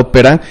para la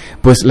ópera,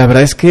 pues la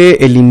verdad es que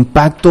el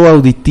impacto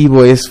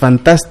auditivo es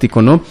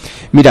fantástico, ¿no?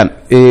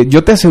 Mira,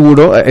 yo te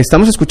aseguro,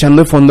 estamos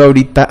escuchando de fondo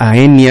ahorita a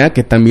Enya,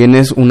 que también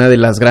es una de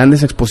las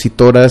grandes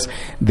expositoras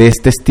de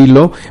este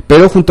estilo,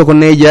 pero junto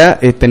con ella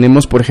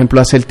tenemos, por ejemplo,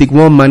 a Celtic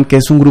Woman, que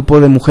es un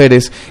grupo de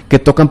mujeres que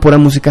tocan pura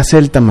música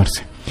celta,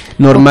 Marce.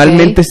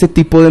 Normalmente este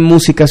tipo de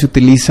música se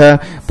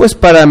utiliza pues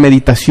para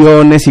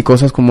meditaciones y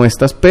cosas como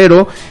estas,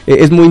 pero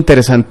es muy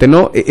interesante,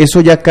 ¿no?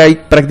 Eso ya cae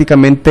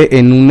prácticamente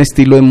en un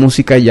estilo de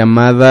música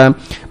llamada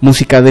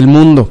música del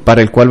mundo,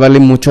 para el cual vale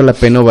mucho la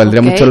pena, o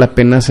valdría mucho la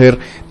pena hacer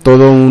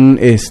todo un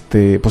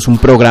pues un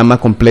programa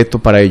completo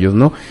para ellos,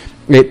 ¿no?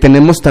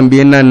 Tenemos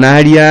también a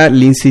Naria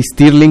Lindsay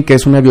Stirling, que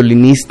es una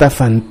violinista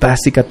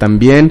fantástica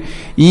también,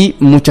 y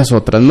muchas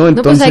otras, ¿no?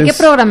 Entonces, pues hay que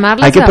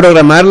programarlas. Hay que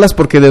programarlas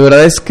porque de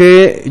verdad es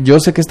que yo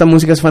sé que esta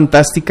música es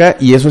fantástica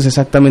y eso es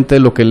exactamente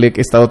lo que le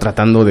he estado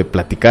tratando de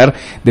platicar,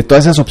 de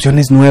todas esas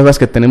opciones nuevas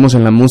que tenemos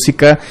en la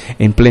música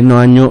en pleno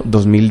año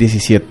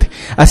 2017.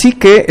 Así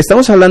que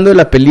estamos hablando de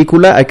la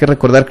película, hay que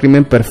recordar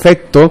Crimen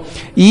Perfecto,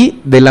 y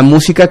de la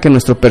música que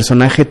nuestro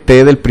personaje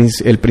Ted,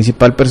 el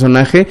principal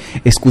personaje,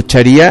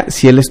 escucharía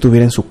si él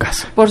estuviera en su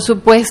casa. Por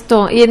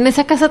supuesto, y en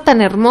esa casa tan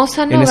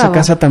hermosa, ¿no, En esa Gabo?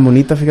 casa tan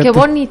bonita, fíjate. Qué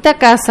bonita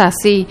casa,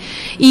 sí.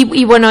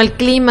 Y bueno, el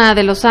clima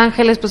de Los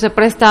Ángeles pues se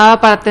prestaba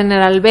para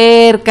tener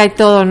alberca y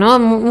todo, ¿no?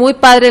 Muy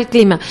padre el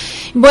clima.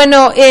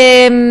 Bueno,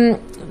 ¿en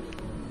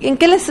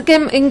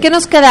qué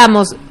nos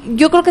quedamos?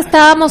 Yo creo que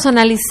estábamos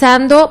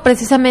analizando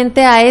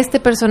precisamente a este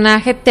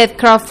personaje, Ted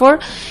Crawford,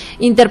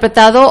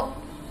 interpretado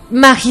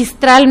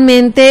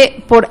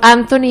magistralmente por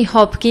Anthony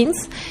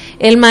Hopkins,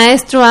 el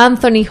maestro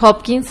Anthony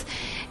Hopkins,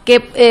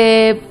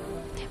 que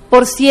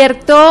por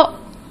cierto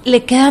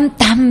le quedan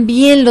tan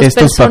bien los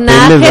estos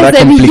personajes papeles, ¿verdad? de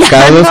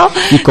complicados villano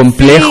y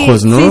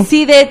complejos, sí, ¿no?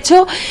 Sí, de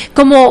hecho,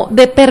 como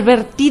de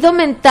pervertido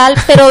mental,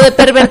 pero de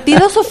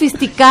pervertido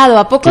sofisticado,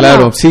 ¿a poco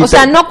claro, no? Sí, o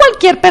sea, no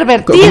cualquier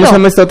pervertido. ¿Cómo se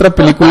llama esta otra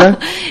película?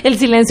 El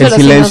silencio de los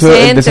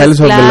inocentes, de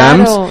Silence of the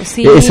Lambs.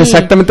 Sí. Es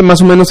exactamente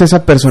más o menos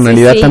esa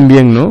personalidad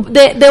también, ¿no?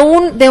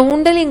 De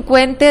un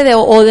delincuente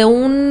o de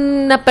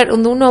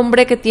un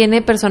hombre que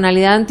tiene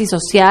personalidad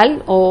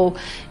antisocial o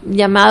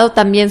llamado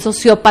también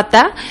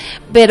sociópata,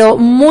 pero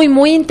muy,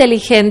 muy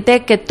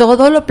inteligente, que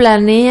todo lo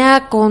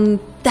planea con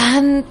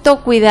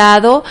tanto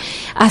cuidado.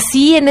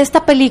 Así en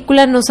esta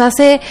película nos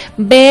hace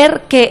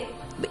ver que,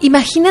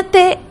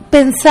 imagínate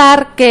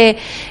pensar que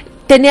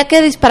tenía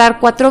que disparar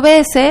 4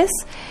 veces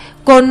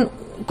con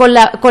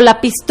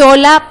la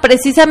pistola,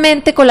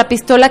 precisamente con la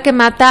pistola que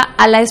mata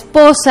a la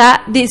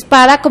esposa,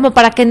 dispara como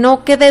para que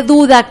no quede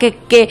duda que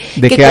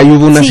ahí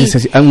hubo un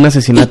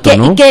asesinato,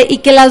 ¿no? Y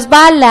que las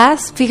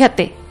balas,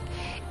 fíjate,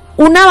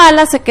 una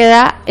bala se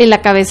queda en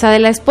la cabeza de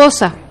la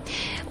esposa,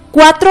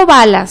 4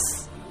 balas,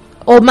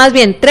 o más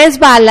bien 3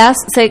 balas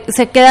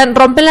se quedan,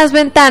 rompen las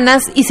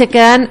ventanas y se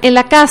quedan en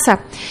la casa.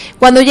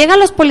 Cuando llegan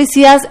los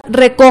policías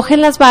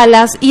recogen las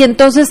balas y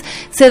entonces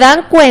se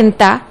dan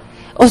cuenta,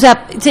 o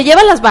sea, se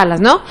llevan las balas,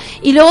 ¿no?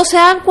 Y luego se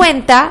dan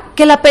cuenta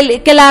que la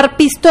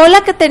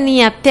pistola que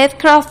tenía Ted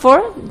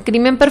Crawford,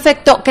 Crimen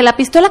Perfecto, que la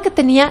pistola que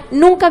tenía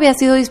nunca había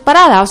sido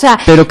disparada, o sea,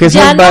 pero que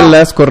esas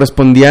balas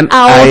correspondían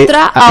a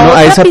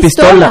esa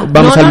pistola.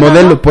 Vamos al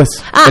modelo, pues.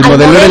 El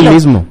modelo era el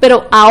mismo.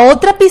 Pero a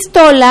otra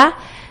pistola.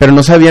 Pero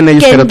no sabían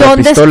ellos que era otra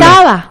pistola. ¿Dónde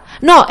estaba?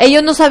 No,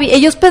 ellos no sabían,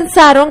 ellos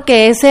pensaron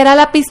que esa era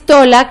la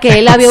pistola que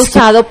él había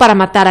usado para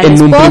matar a la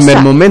esposa. En un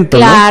primer momento,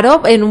 claro,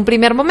 ¿no? En un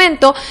primer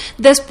momento.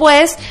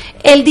 Después,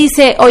 él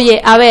dice,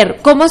 oye, a ver,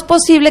 ¿cómo es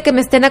posible que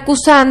me estén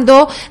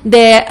acusando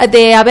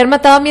de haber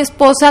matado a mi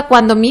esposa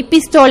cuando mi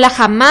pistola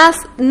jamás,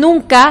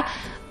 nunca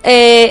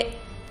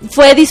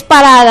fue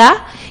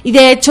disparada? Y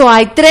de hecho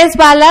hay 3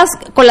 balas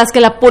con las que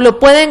las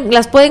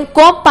pueden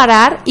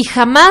comparar y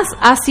jamás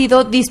ha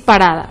sido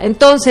disparada.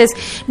 Entonces,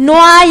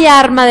 no hay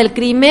arma del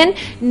crimen,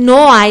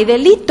 no hay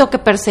delito que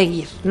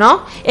perseguir,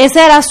 ¿no?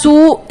 Esa era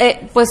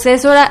pues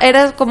eso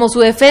era como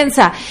su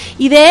defensa.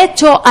 Y de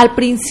hecho, al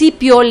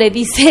principio le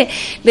dice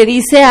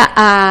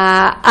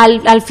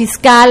al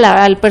fiscal,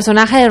 al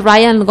personaje de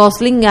Ryan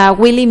Gosling, a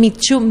Willie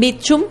Mitchum,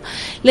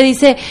 le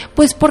dice,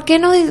 pues ¿por qué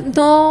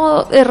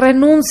no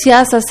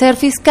renuncias a ser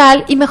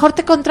fiscal y mejor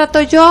te contrato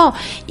yo?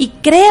 Y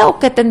creo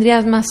que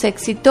tendrías más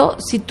éxito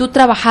si tú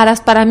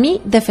trabajaras para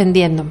mí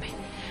defendiéndome.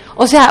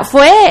 O sea,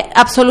 fue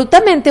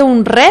absolutamente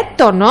un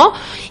reto, ¿no?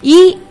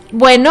 Y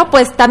bueno,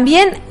 pues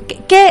también,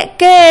 ¿qué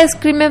es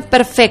Crimen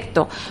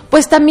Perfecto?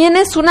 Pues también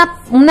es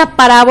una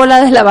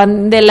parábola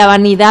de la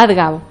vanidad,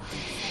 Gabo.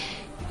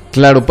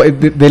 Claro,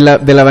 de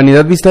la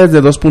vanidad vista desde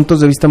 2 puntos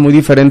de vista muy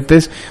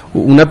diferentes,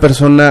 una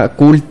persona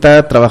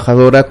culta,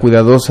 trabajadora,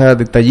 cuidadosa,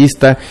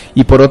 detallista,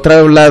 y por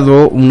otro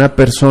lado, una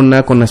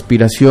persona con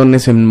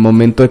aspiraciones en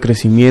momento de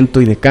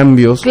crecimiento y de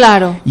cambios.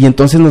 Claro. Y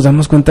entonces nos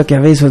damos cuenta que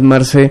a veces,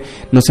 Marce,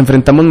 nos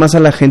enfrentamos más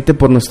a la gente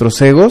por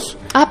nuestros egos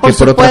que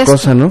por otra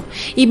cosa, ¿no?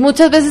 Y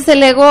muchas veces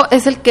el ego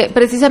es el que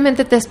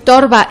precisamente te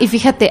estorba, y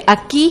fíjate,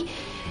 aquí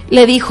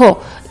le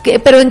dijo...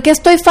 ¿Pero en qué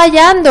estoy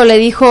fallando? Le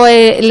dijo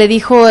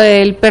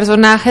el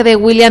personaje de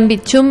William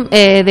Mitchum,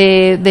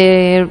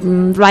 de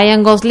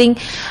Ryan Gosling,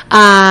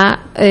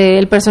 a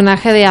el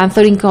personaje de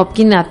Anthony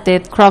Hopkins, a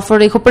Ted Crawford.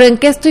 Le dijo, ¿pero en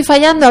qué estoy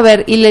fallando? A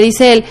ver, y le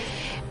dice él,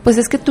 pues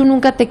es que tú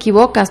nunca te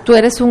equivocas, tú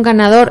eres un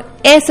ganador.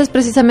 Ese es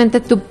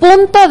precisamente tu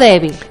punto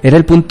débil. Era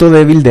el punto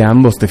débil de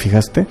ambos, ¿te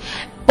fijaste?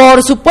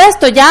 Por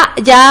supuesto,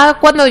 ya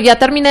cuando ya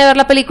terminé de ver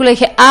la película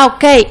dije,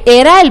 ok,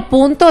 era el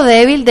punto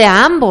débil de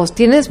ambos,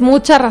 tienes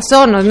mucha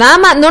razón, no nada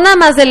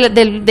más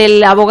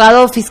del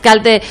abogado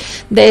fiscal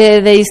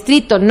de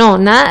distrito, no,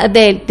 nada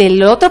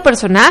del otro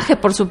personaje,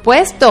 por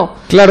supuesto.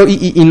 Claro,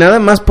 y nada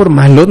más por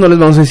malos, no les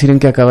vamos a decir en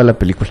qué acaba la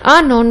película.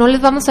 No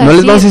les vamos a decir.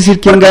 No les vamos a decir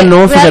quién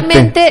ganó, fíjate.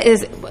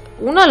 Realmente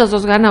uno de los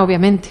dos gana,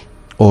 obviamente.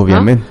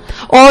 Obviamente.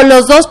 ¿No? O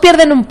los dos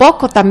pierden un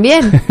poco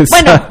también.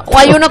 Bueno, o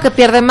hay uno que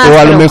pierde más. O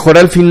a lo pero- mejor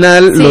al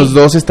final Sí. los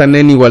dos están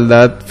en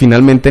igualdad,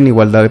 finalmente en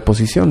igualdad de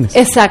posiciones.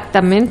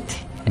 Exactamente.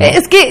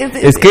 Es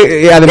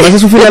que Además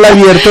es un final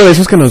abierto de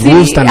esos que nos sí,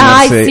 gustan,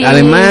 ay, Marce. sí,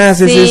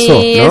 Además es sí, eso,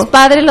 ¿no? es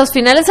padre, los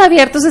finales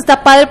abiertos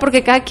está padre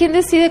porque cada quien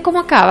decide cómo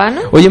acaba,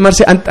 ¿no? Oye,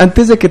 Marce,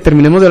 antes de que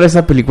terminemos de hablar de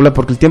esa película,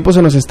 porque el tiempo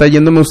se nos está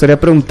yendo, me gustaría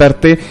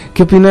preguntarte,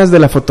 ¿qué opinas de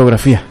la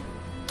fotografía?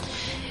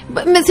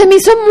 Se me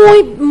hizo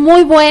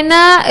muy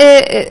buena.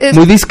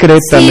 Muy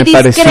discreta, sí, me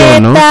pareció,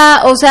 ¿no?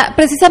 O sea,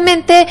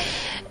 precisamente,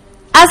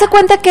 haz de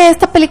cuenta que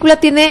esta película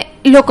tiene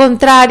lo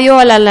contrario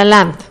a La La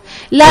Land.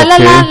 La Ok.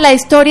 Land, la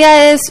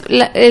historia es,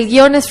 el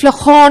guión es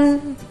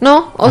flojón,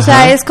 ¿no? O Ajá.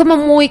 sea, es como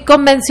muy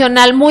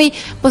convencional, muy,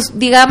 pues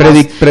digamos,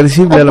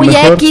 Predecible, o a lo muy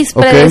mejor. X,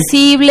 Ok.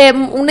 predecible,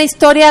 una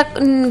historia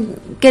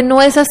que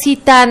no es así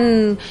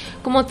tan,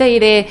 ¿cómo te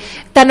diré?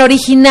 Tan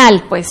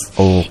original, pues.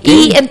 Ok.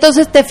 Y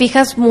entonces te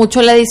fijas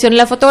mucho en la edición y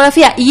la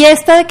fotografía. Y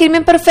esta de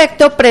Crimen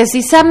Perfecto,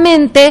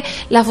 precisamente,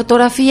 la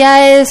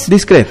fotografía es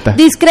Discreta.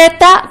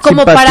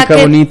 como para Simpática,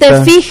 que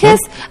bonita, te fijes.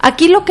 ¿no?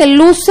 Aquí lo que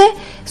luce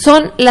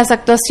son las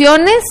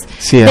actuaciones,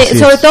 Sí, así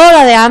sobre es. todo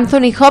la de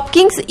Anthony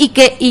Hopkins,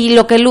 y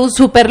lo que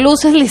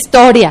superluce es la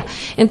historia.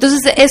 Entonces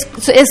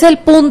es el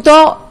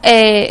punto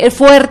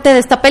fuerte de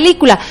esta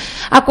película.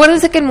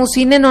 Acuérdense que en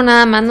Musine no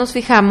nada más nos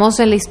fijamos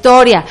en la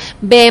historia,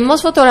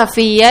 vemos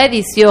fotografía,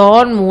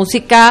 edición,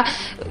 música,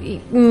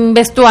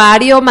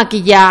 vestuario,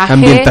 maquillaje,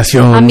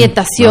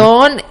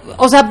 Ambientación.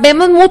 o sea,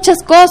 vemos muchas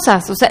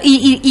cosas, o sea,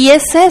 y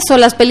es eso,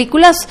 las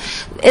películas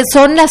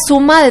son la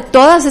suma de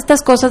todas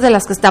estas cosas de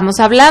las que estamos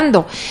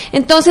hablando.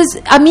 Entonces,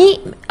 a mí,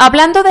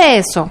 hablando de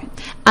eso,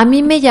 a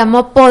mí me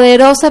llamó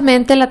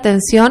poderosamente la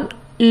atención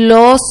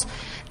los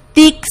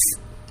tics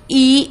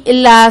y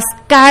las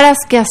caras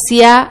que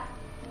hacía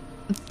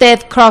Ted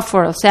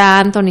Crawford, o sea,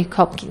 Anthony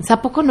Hopkins.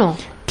 ¿A poco no?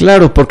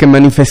 Claro, porque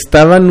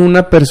manifestaban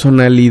una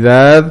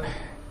personalidad,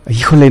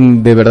 híjole,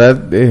 de verdad,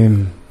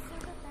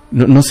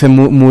 no sé,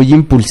 muy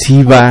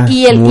impulsiva.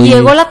 ¿Y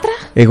ególatra?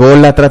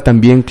 Ególatra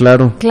también,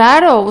 claro.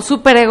 Claro,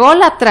 súper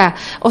ególatra.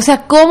 O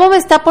sea, ¿cómo me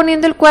está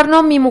poniendo el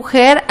cuerno mi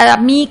mujer a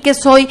mí que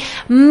soy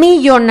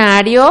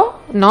millonario,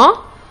 ¿no?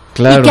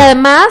 Claro. Y que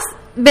además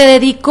me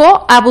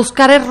dedico a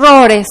buscar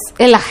errores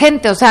en la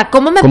gente. O sea,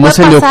 ¿cómo me ¿Cómo puede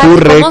se le pasar?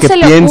 ocurre ¿Cómo que se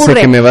le piense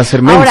ocurre? que me va a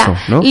hacer menso,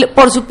 Ahora, ¿no?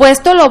 por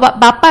supuesto lo va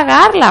a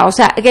pagarla. O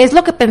sea, ¿qué es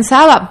lo que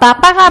pensaba? Va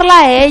a pagarla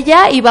a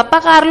ella y va a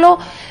pagarla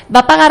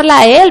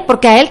a él,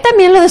 porque a él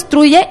también lo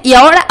destruye y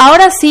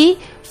ahora sí,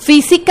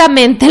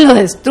 físicamente lo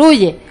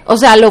destruye. O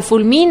sea, lo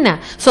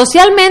fulmina.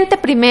 Socialmente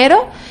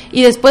primero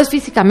y después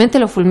físicamente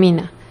lo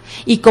fulmina.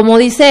 Y como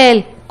dice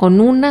él, con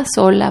una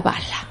sola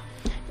bala.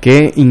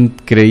 Qué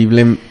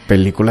increíble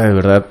película, de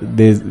verdad.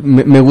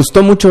 Me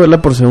gustó mucho verla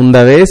por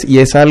segunda vez y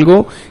es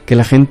algo que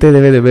la gente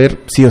debe de ver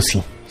sí o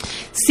sí.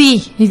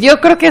 Sí,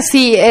 yo creo que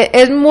sí.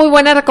 Es muy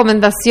buena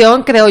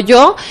recomendación, creo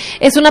yo.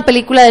 Es una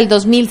película del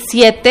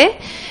 2007.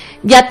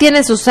 Ya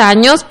tiene sus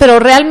años,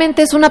 pero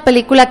realmente es una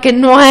película que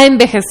no ha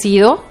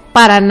envejecido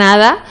para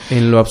nada.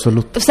 En lo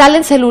absoluto.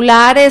 Salen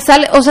celulares,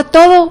 o sea,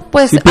 todo,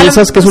 pues. Si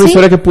piensas que es una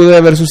historia que pudo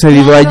haber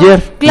sucedido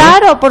ayer, ¿no?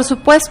 Claro, por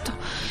supuesto.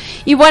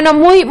 Y bueno,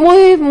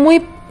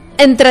 muy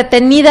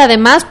entretenida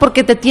además,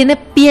 porque te tiene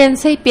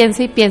piense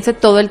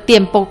todo el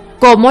tiempo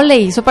cómo le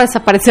hizo para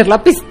desaparecer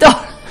la pistola.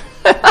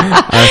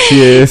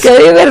 Así es. Qué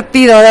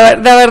divertido, de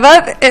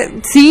verdad,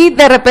 sí,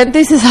 de repente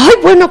dices, ay,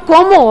 bueno,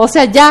 ¿cómo? O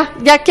sea, ya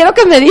quiero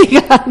que me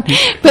digan,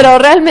 pero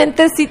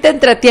realmente sí te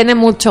entretiene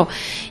mucho.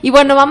 Y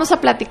bueno, vamos a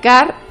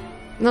platicar,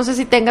 no sé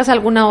si tengas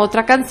alguna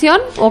otra canción,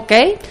 ¿ok?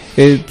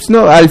 Pues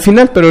no, al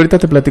final, pero ahorita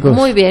te platico.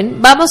 Muy bien,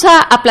 vamos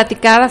a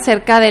platicar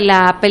acerca de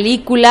la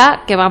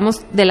película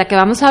de la que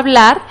vamos a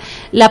hablar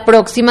la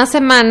próxima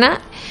semana.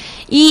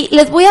 Y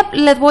les voy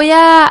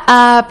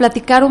a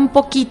platicar un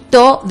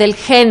poquito del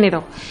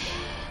género.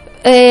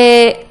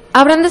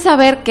 Habrán de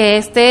saber que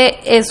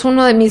este es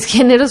uno de mis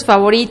géneros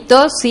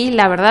favoritos, sí,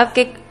 la verdad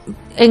que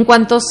en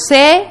cuanto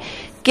sé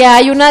que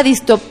hay una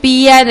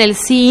distopía en el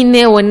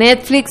cine o en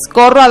Netflix,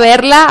 corro a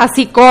verla,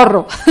 así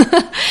corro.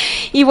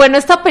 Y bueno,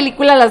 esta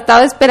película la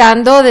estaba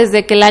esperando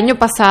desde que el año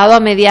pasado, a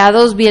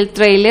mediados, vi el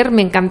tráiler,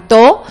 me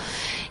encantó,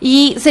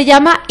 y se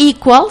llama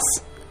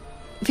Equals.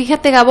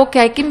 Fíjate, Gabo, que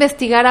hay que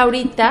investigar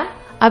ahorita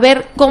a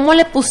ver cómo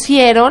le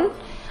pusieron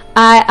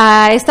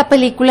a esta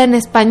película en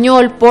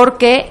español,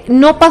 porque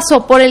no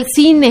pasó por el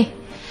cine.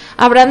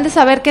 Habrán de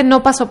saber que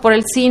no pasó por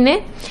el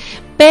cine,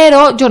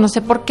 pero yo no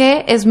sé por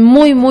qué, es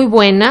muy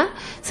buena.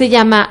 Se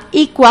llama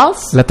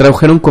Equals. La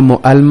tradujeron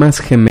como Almas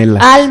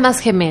Gemelas. Almas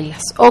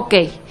Gemelas, ok.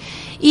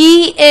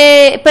 Y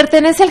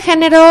pertenece al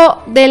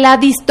género de la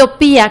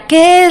distopía.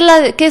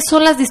 ¿Qué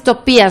son las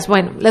distopías?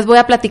 Bueno, les voy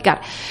a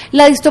platicar.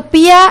 La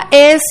distopía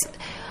es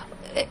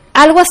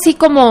algo así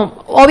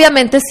como,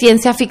 obviamente,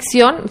 ciencia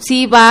ficción,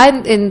 sí va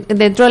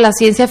dentro de la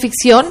ciencia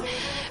ficción,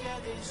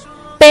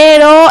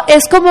 pero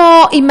es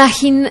como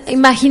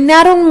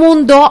imaginar un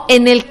mundo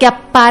en el que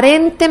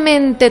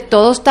aparentemente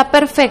todo está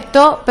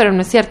perfecto, pero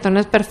no es cierto, no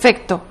es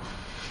perfecto.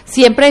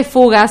 Siempre hay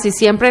fugas y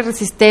siempre hay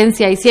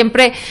resistencia y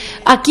siempre...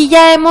 Aquí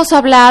ya hemos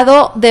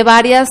hablado de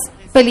varias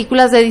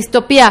películas de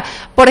distopía.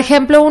 Por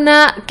ejemplo,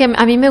 una que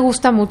a mí me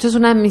gusta mucho, es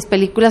una de mis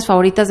películas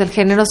favoritas del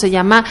género, se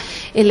llama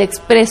El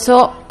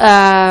Expreso...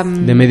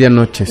 de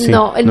Medianoche, sí.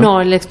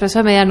 No, El Expreso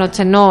de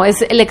Medianoche, no, es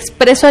El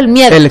Expreso del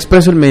Miedo. El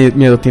Expreso del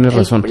Miedo, tienes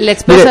razón. El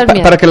Expreso del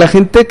Miedo. Para que la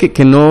gente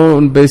que no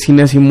ve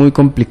cine así muy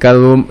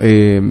complicado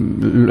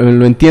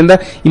lo entienda,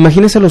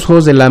 imagínese Los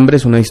Juegos del Hambre,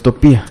 es una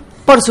distopía.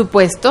 Por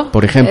supuesto.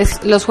 Por ejemplo.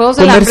 Los Juegos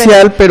del Hambre.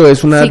 Comercial, pero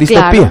es una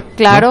distopía.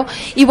 Claro. ¿No?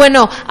 Y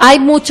bueno, hay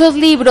muchos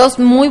libros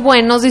muy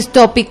buenos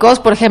distópicos,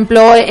 por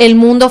ejemplo, El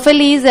Mundo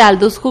Feliz de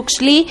Aldous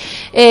Huxley,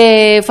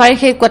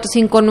 Fahrenheit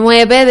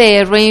 459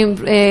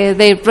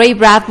 de Ray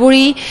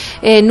Bradbury,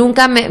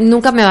 Nunca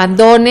me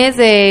abandones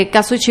de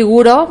Kazuo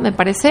Ishiguro, me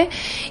parece.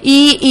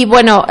 Y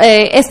bueno,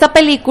 esta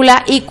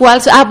película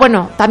Equals,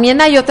 bueno,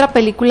 también hay otra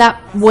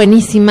película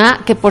buenísima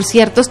que por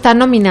cierto está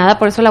nominada,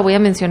 por eso la voy a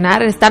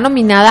mencionar, está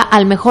nominada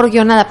al mejor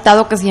guión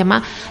adaptado, que se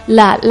llama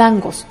La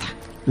Langosta.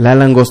 La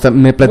Langosta,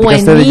 me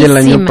platicaste de ella el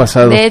año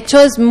pasado. De hecho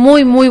es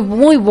muy, muy,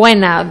 muy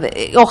buena.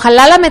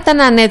 Ojalá la metan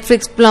a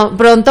Netflix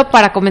pronto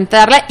para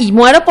comentarla, y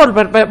muero por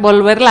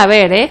volverla a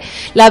ver,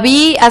 La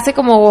vi hace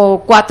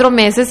como 4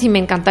 meses y me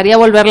encantaría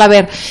volverla a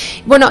ver.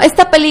 Bueno,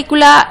 esta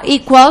película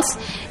Equals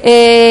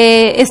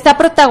está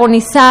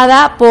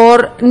protagonizada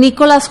por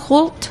Nicholas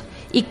Hoult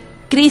y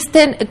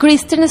Kristen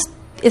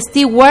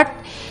Stewart,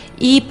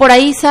 y por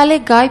ahí sale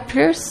Guy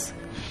Pearce.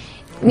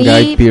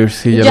 Guy Pearce,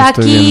 sí, ya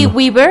Jackie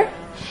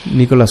Weaver.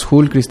 Nicholas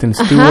Hoult, Kristen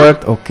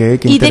Stewart, ok, qué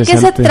interesante. ¿Y de qué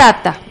se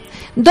trata?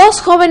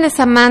 2 jóvenes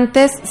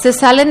amantes se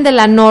salen de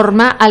la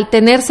norma al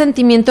tener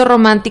sentimientos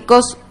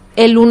románticos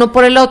el uno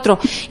por el otro.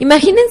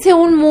 Imagínense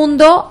un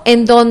mundo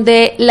en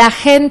donde la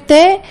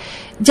gente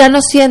ya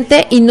no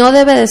siente y no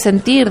debe de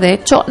sentir, de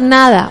hecho,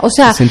 nada. O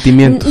sea,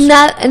 sentimientos.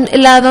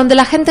 Donde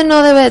la gente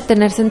no debe de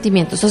tener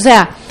sentimientos. O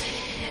sea,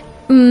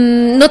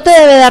 no te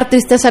debe dar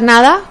tristeza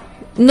nada,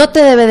 no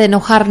te debe de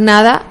enojar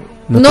nada,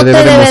 no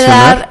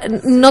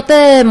te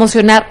debe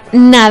emocionar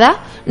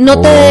nada,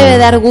 no te debe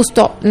dar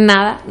gusto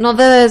nada, no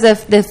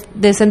debes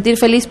de sentir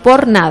feliz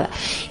por nada.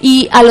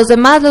 Y a los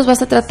demás los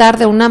vas a tratar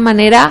de una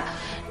manera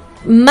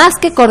más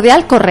que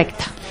cordial,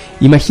 correcta.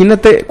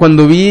 Imagínate,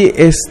 cuando vi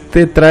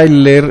este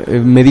tráiler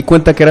me di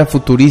cuenta que era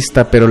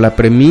futurista, pero la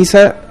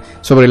premisa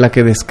sobre la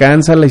que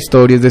descansa la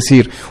historia, es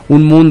decir,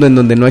 un mundo en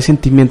donde no hay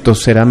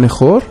sentimientos, ¿será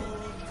mejor?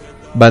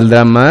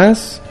 ¿Valdrá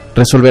más?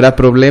 ¿Resolverá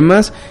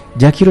problemas?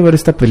 Ya quiero ver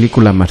esta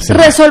película,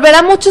 Marcela.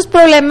 Resolverá muchos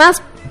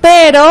problemas,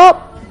 pero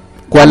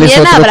 ¿cuáles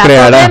también otros habrá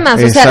creará? problemas.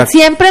 Exacto. O sea,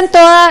 siempre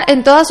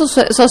en toda su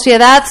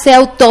sociedad,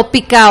 sea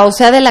utópica o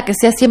sea de la que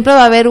sea, siempre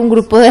va a haber un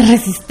grupo de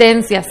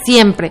resistencia,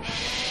 siempre.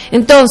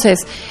 Entonces,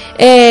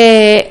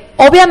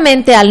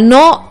 obviamente al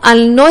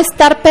no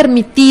estar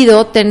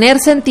permitido tener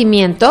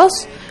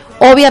sentimientos,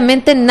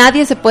 obviamente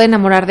nadie se puede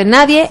enamorar de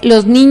nadie.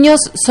 Los niños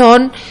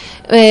son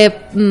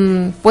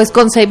pues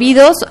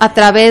concebidos a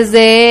través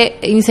de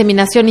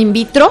inseminación in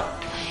vitro.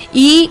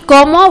 Y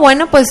cómo,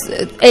 bueno, pues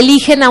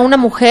eligen a una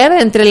mujer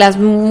entre las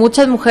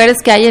muchas mujeres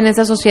que hay en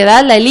esa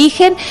sociedad, la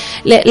eligen,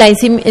 la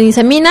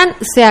inseminan,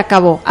 se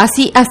acabó.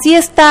 Así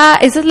está,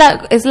 esa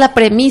es la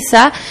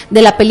premisa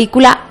de la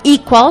película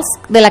Equals,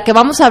 de la que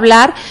vamos a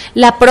hablar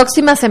la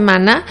próxima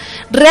semana.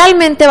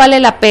 Realmente vale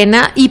la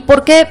pena. ¿Y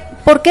por qué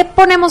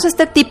ponemos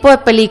este tipo de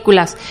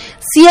películas?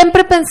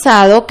 Siempre he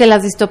pensado que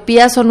las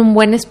distopías son un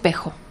buen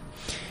espejo.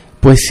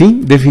 Pues sí,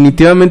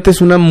 definitivamente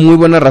es una muy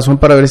buena razón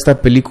para ver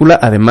esta película,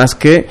 además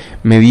que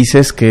me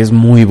dices que es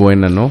muy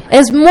buena, ¿no?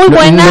 Es muy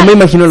buena. No me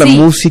imagino la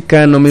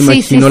música, no me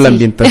imagino la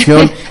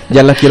ambientación,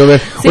 ya la quiero ver.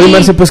 Sí, oye,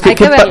 Marce, pues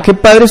qué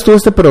padre estuvo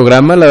este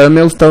programa, la verdad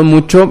me ha gustado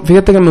mucho.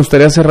 Fíjate que me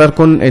gustaría cerrar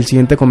con el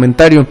siguiente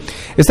comentario.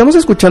 Estamos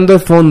escuchando de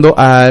fondo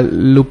a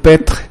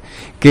Lupetre,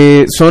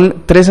 que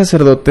son 3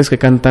 sacerdotes que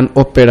cantan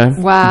ópera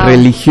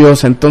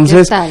religiosa.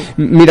 Entonces,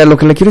 mira, lo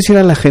que le quiero decir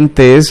a la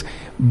gente es: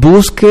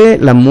 busque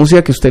la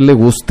música que a usted le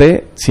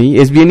guste, ¿sí?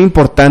 Es bien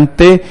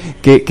importante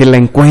que la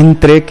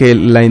encuentre,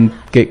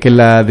 que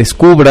la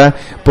descubra,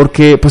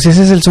 porque pues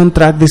ese es el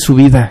soundtrack de su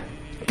vida.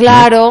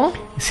 Claro.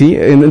 Sí,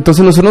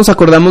 entonces nosotros nos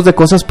acordamos de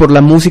cosas por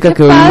la música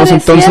que oímos,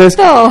 entonces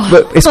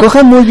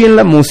escojan muy bien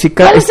la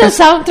música. ¿Cuál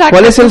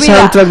es el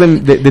soundtrack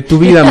de tu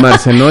vida,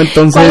 Marce, ¿no?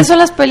 Entonces, ¿cuáles son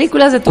las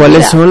películas de tu vida?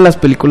 ¿Cuáles son las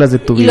películas de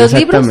tu vida?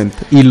 Exactamente.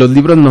 Y los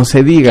libros no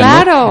se digan,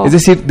 claro, ¿no? Es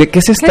decir, ¿de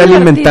qué se está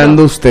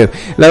alimentando usted?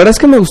 La verdad es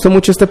que me gustó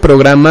mucho este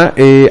programa,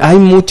 hay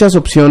muchas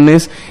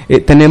opciones,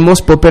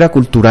 tenemos ópera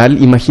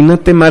cultural.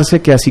 Imagínate,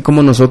 Marce, que así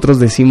como nosotros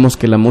decimos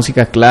que la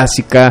música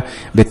clásica,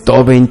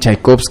 Beethoven,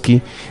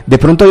 Tchaikovsky, de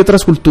pronto hay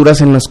otras culturas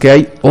en las que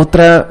hay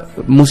otra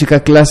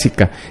música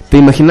clásica. ¿Te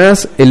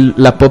imaginas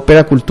la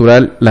ópera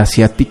cultural, la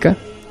asiática?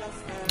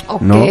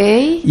 Ok. ¿No?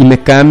 Y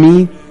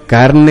Mekami,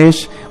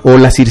 Carnegie, o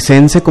la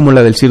circense como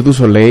la del Cirque du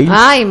Soleil.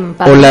 Ay,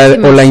 o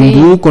la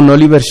hindú con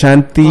Oliver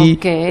Shanti,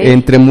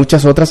 entre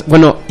muchas otras.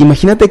 Bueno,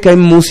 imagínate que hay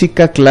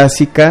música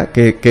clásica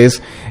que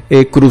es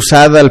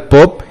cruzada al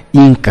pop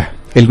inca.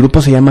 El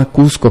grupo se llama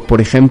Cusco, por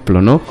ejemplo,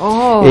 ¿no?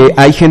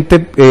 Hay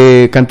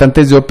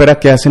cantantes de ópera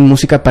que hacen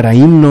música para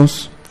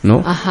himnos.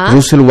 ¿no? Ajá.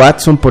 Russell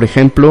Watson, por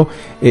ejemplo,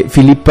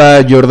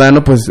 Filipa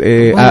Giordano, pues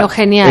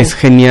genial. Es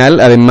genial,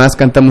 además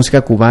canta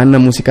música cubana,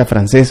 música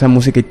francesa,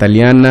 música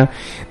italiana,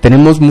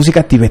 tenemos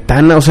música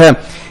tibetana, o sea,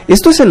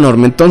 esto es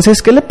enorme.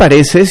 Entonces, ¿qué le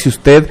parece si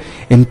usted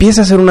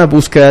empieza a hacer una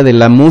búsqueda de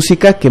la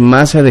música que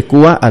más se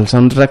adecua al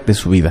soundtrack de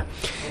su vida?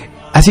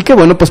 Así que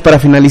bueno, pues para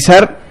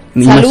finalizar,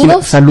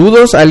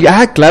 saludos.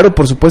 Claro,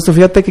 por supuesto.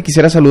 Fíjate que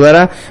quisiera saludar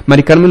a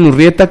Mari Carmen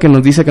Urrieta, que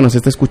nos dice que nos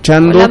está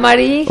escuchando. Hola,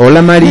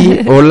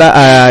 Mari. Hola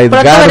a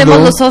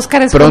Edgardo.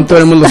 Pronto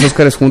veremos los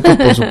Óscares juntos,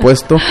 por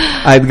supuesto.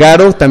 A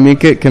Edgaro también,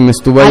 que me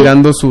estuvo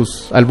ayudando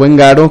al buen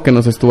Garo, que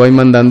nos estuvo ahí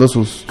mandando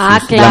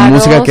claro, la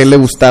música que a él le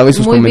gustaba y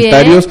sus muy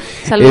comentarios.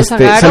 Bien.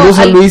 Saludos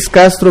a Luis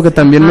Castro, que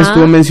también me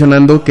estuvo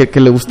mencionando que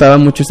le gustaba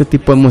mucho este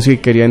tipo de música y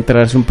quería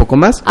enterarse un poco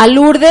más. A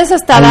Lourdes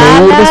hasta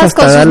Dallas,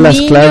 con sus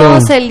niños, claro.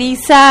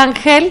 Elisa,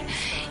 Ángel.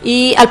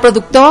 Y al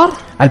productor.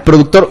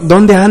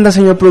 ¿Dónde anda,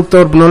 señor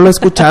productor? No lo he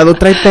escuchado.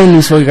 Trae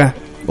tenis, oiga.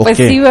 Pues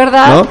sí,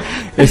 ¿verdad? ¿No?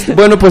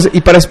 Bueno, pues y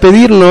para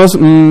despedirnos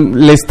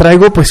les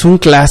traigo pues un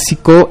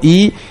clásico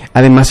y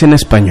además en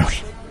español.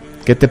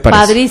 ¿Qué te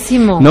parece?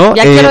 Padrísimo. ¿No?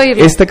 Ya quiero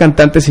oírlo. Este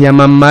cantante se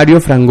llama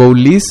Mario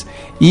Frangoulis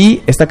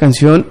y esta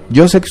canción,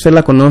 yo sé que usted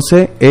la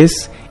conoce,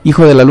 es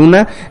Hijo de la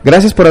Luna.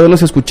 Gracias por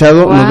habernos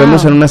escuchado. Wow. Nos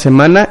vemos en una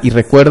semana y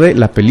recuerde,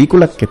 la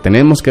película que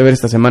tenemos que ver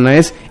esta semana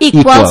es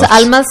Equals,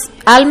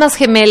 Almas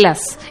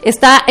Gemelas.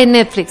 Está en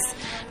Netflix.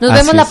 Nos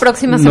vemos la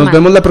próxima semana. Nos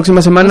vemos la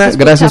próxima semana.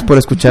 Gracias por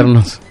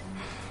escucharnos.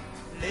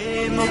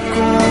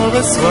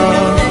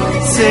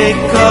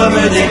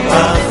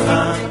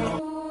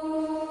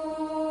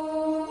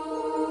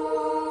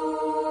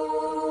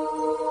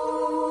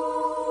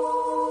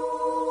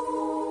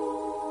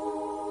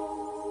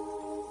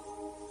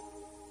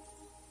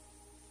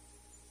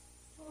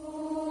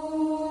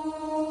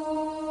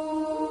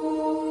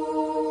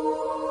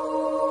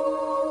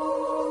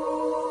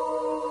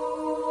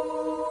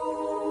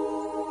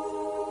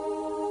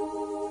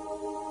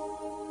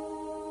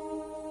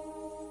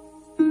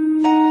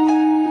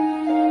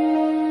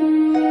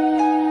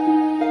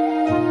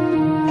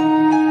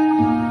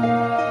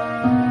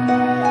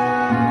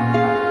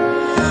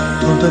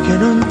 Que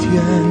no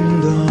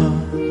entienda,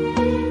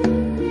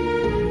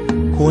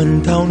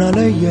 cuenta una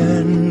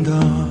leyenda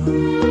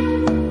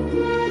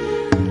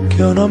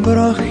que una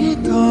hembra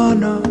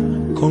gitana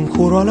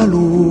conjuró a la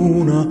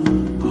luna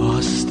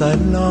hasta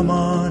el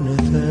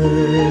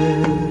amanecer.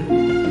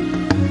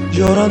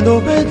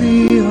 Llorando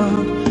pedía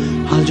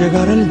al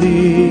llegar el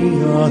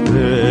día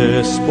de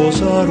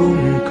esposar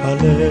un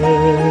calé.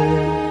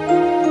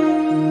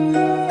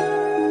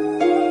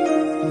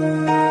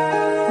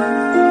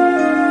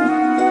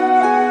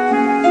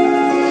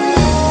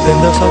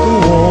 Tendas a tu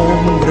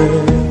hombre,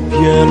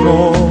 piel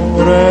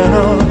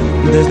morena,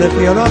 desde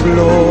fiel a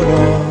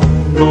Blora,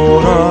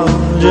 luna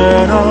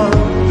llena,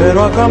 pero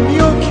a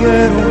cambio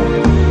quiero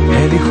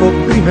el hijo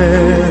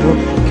primero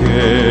que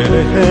le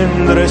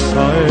engendres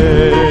a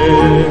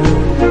él.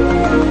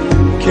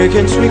 Que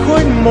quien su hijo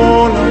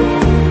inmola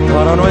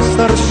para no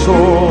estar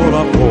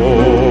sola,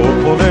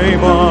 poco le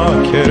iba a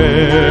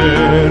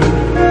querer.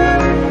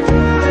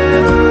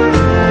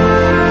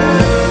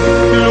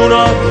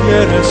 Luna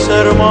quiere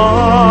ser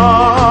madre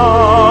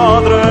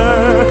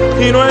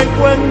y no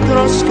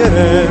encuentras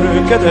querer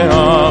que te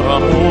haga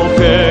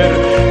mujer.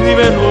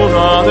 Dime,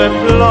 luna de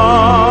plata,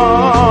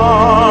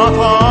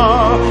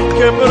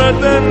 ¿qué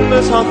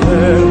pretendes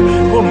hacer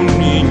con un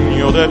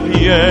niño de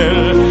piel?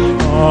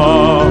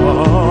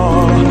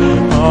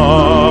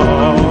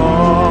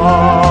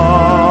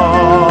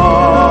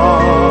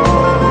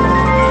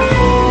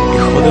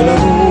 Hijo de la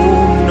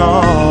luna.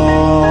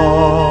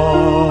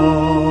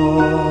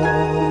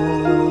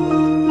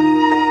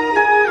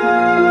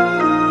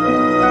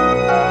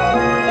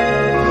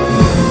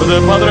 De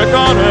padre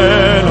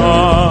canela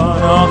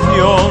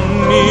nació un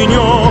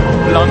niño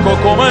blanco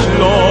como el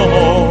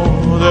lomo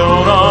de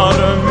un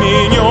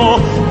armiño,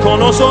 con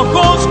los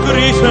ojos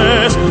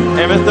grises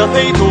en vez de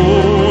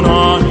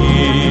aceituna,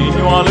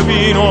 niño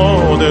albino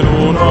de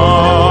luna.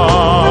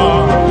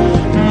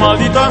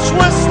 Maldita su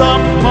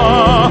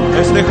estampa,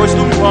 este juez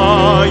de un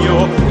payo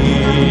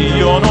y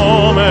yo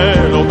no me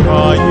lo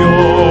callo.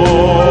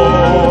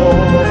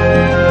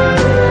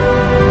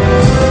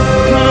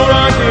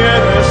 Luna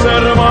quiere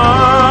ser madre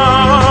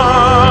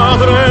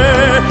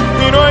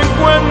y no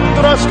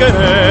encuentras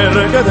querer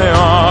que te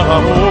haga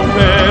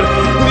mujer.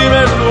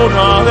 Dime,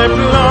 luna de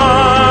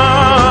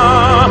plata,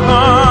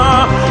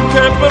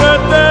 ¿qué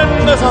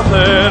pretendes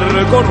hacer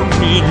con un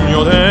niño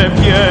de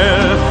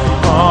piel?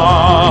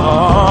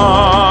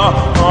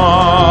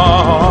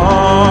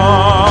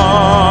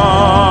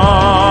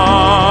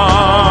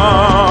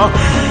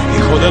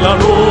 Hijo de la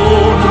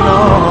luna.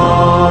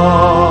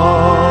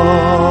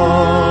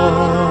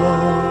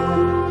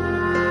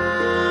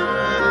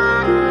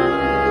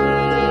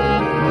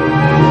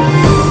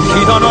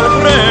 Gitano al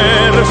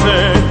creerse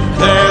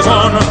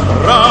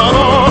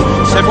deshonrado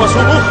se fue a su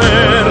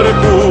mujer,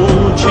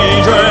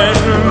 cuchillo en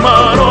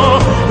mano.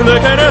 De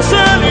que eres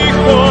el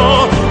hijo,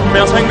 me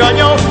has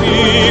engañado,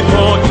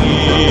 hijo,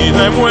 y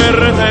de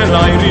muerte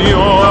la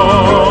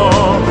hirió.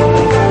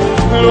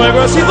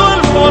 crecido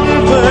el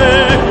monte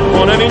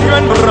con el niño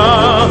en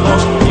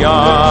brazos y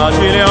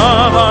allí le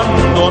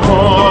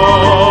abandonó.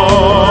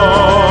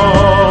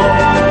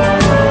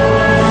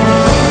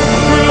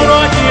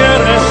 Luna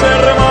quiere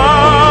ser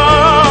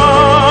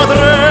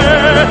madre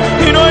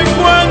y no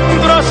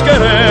encuentras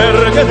querer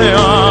que te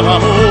haga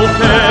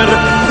mujer.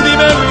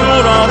 Dime,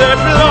 luna de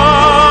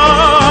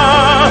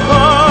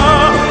plata,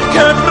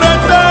 ¿qué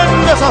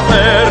pretendes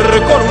hacer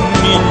con un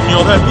niño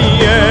de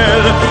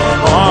piel?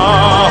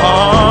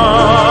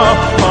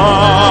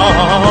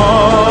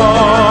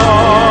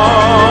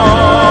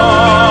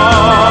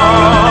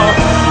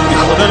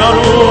 Hijo de la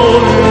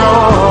luna.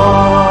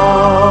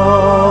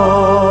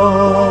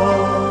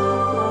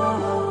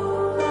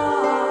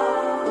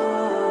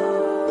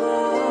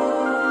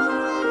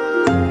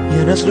 Y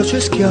en las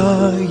noches que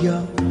haya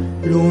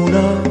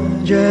luna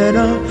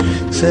llena,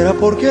 será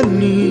porque el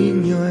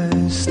niño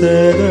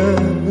esté de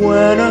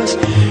buenas.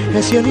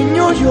 Y si el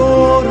niño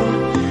llora,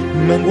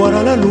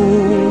 menguará la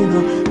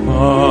luna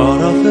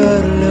para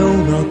hacerle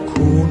una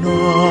cuna.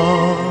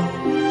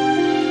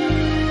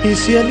 Y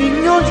si el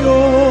niño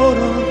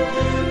llora,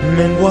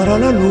 menguará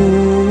la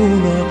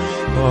luna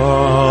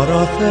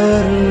para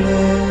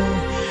hacerle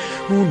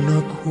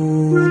una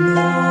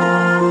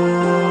cuna.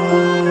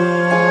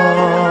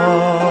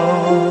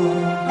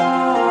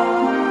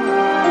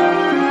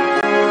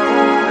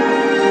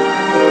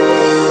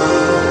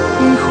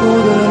 Hijo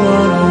de la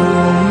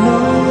luna.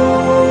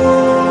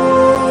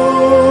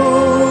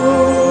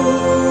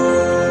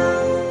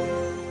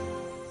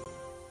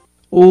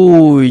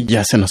 Uy,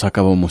 ya se nos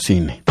acabó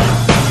Mocine.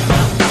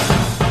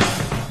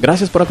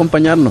 Gracias por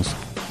acompañarnos.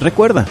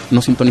 Recuerda,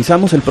 nos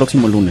sintonizamos el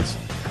próximo lunes.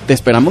 Te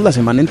esperamos la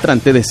semana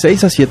entrante de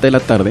 6 a 7 de la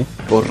tarde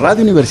por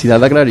Radio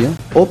Universidad Agraria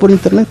o por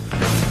internet.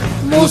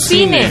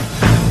 Mocine.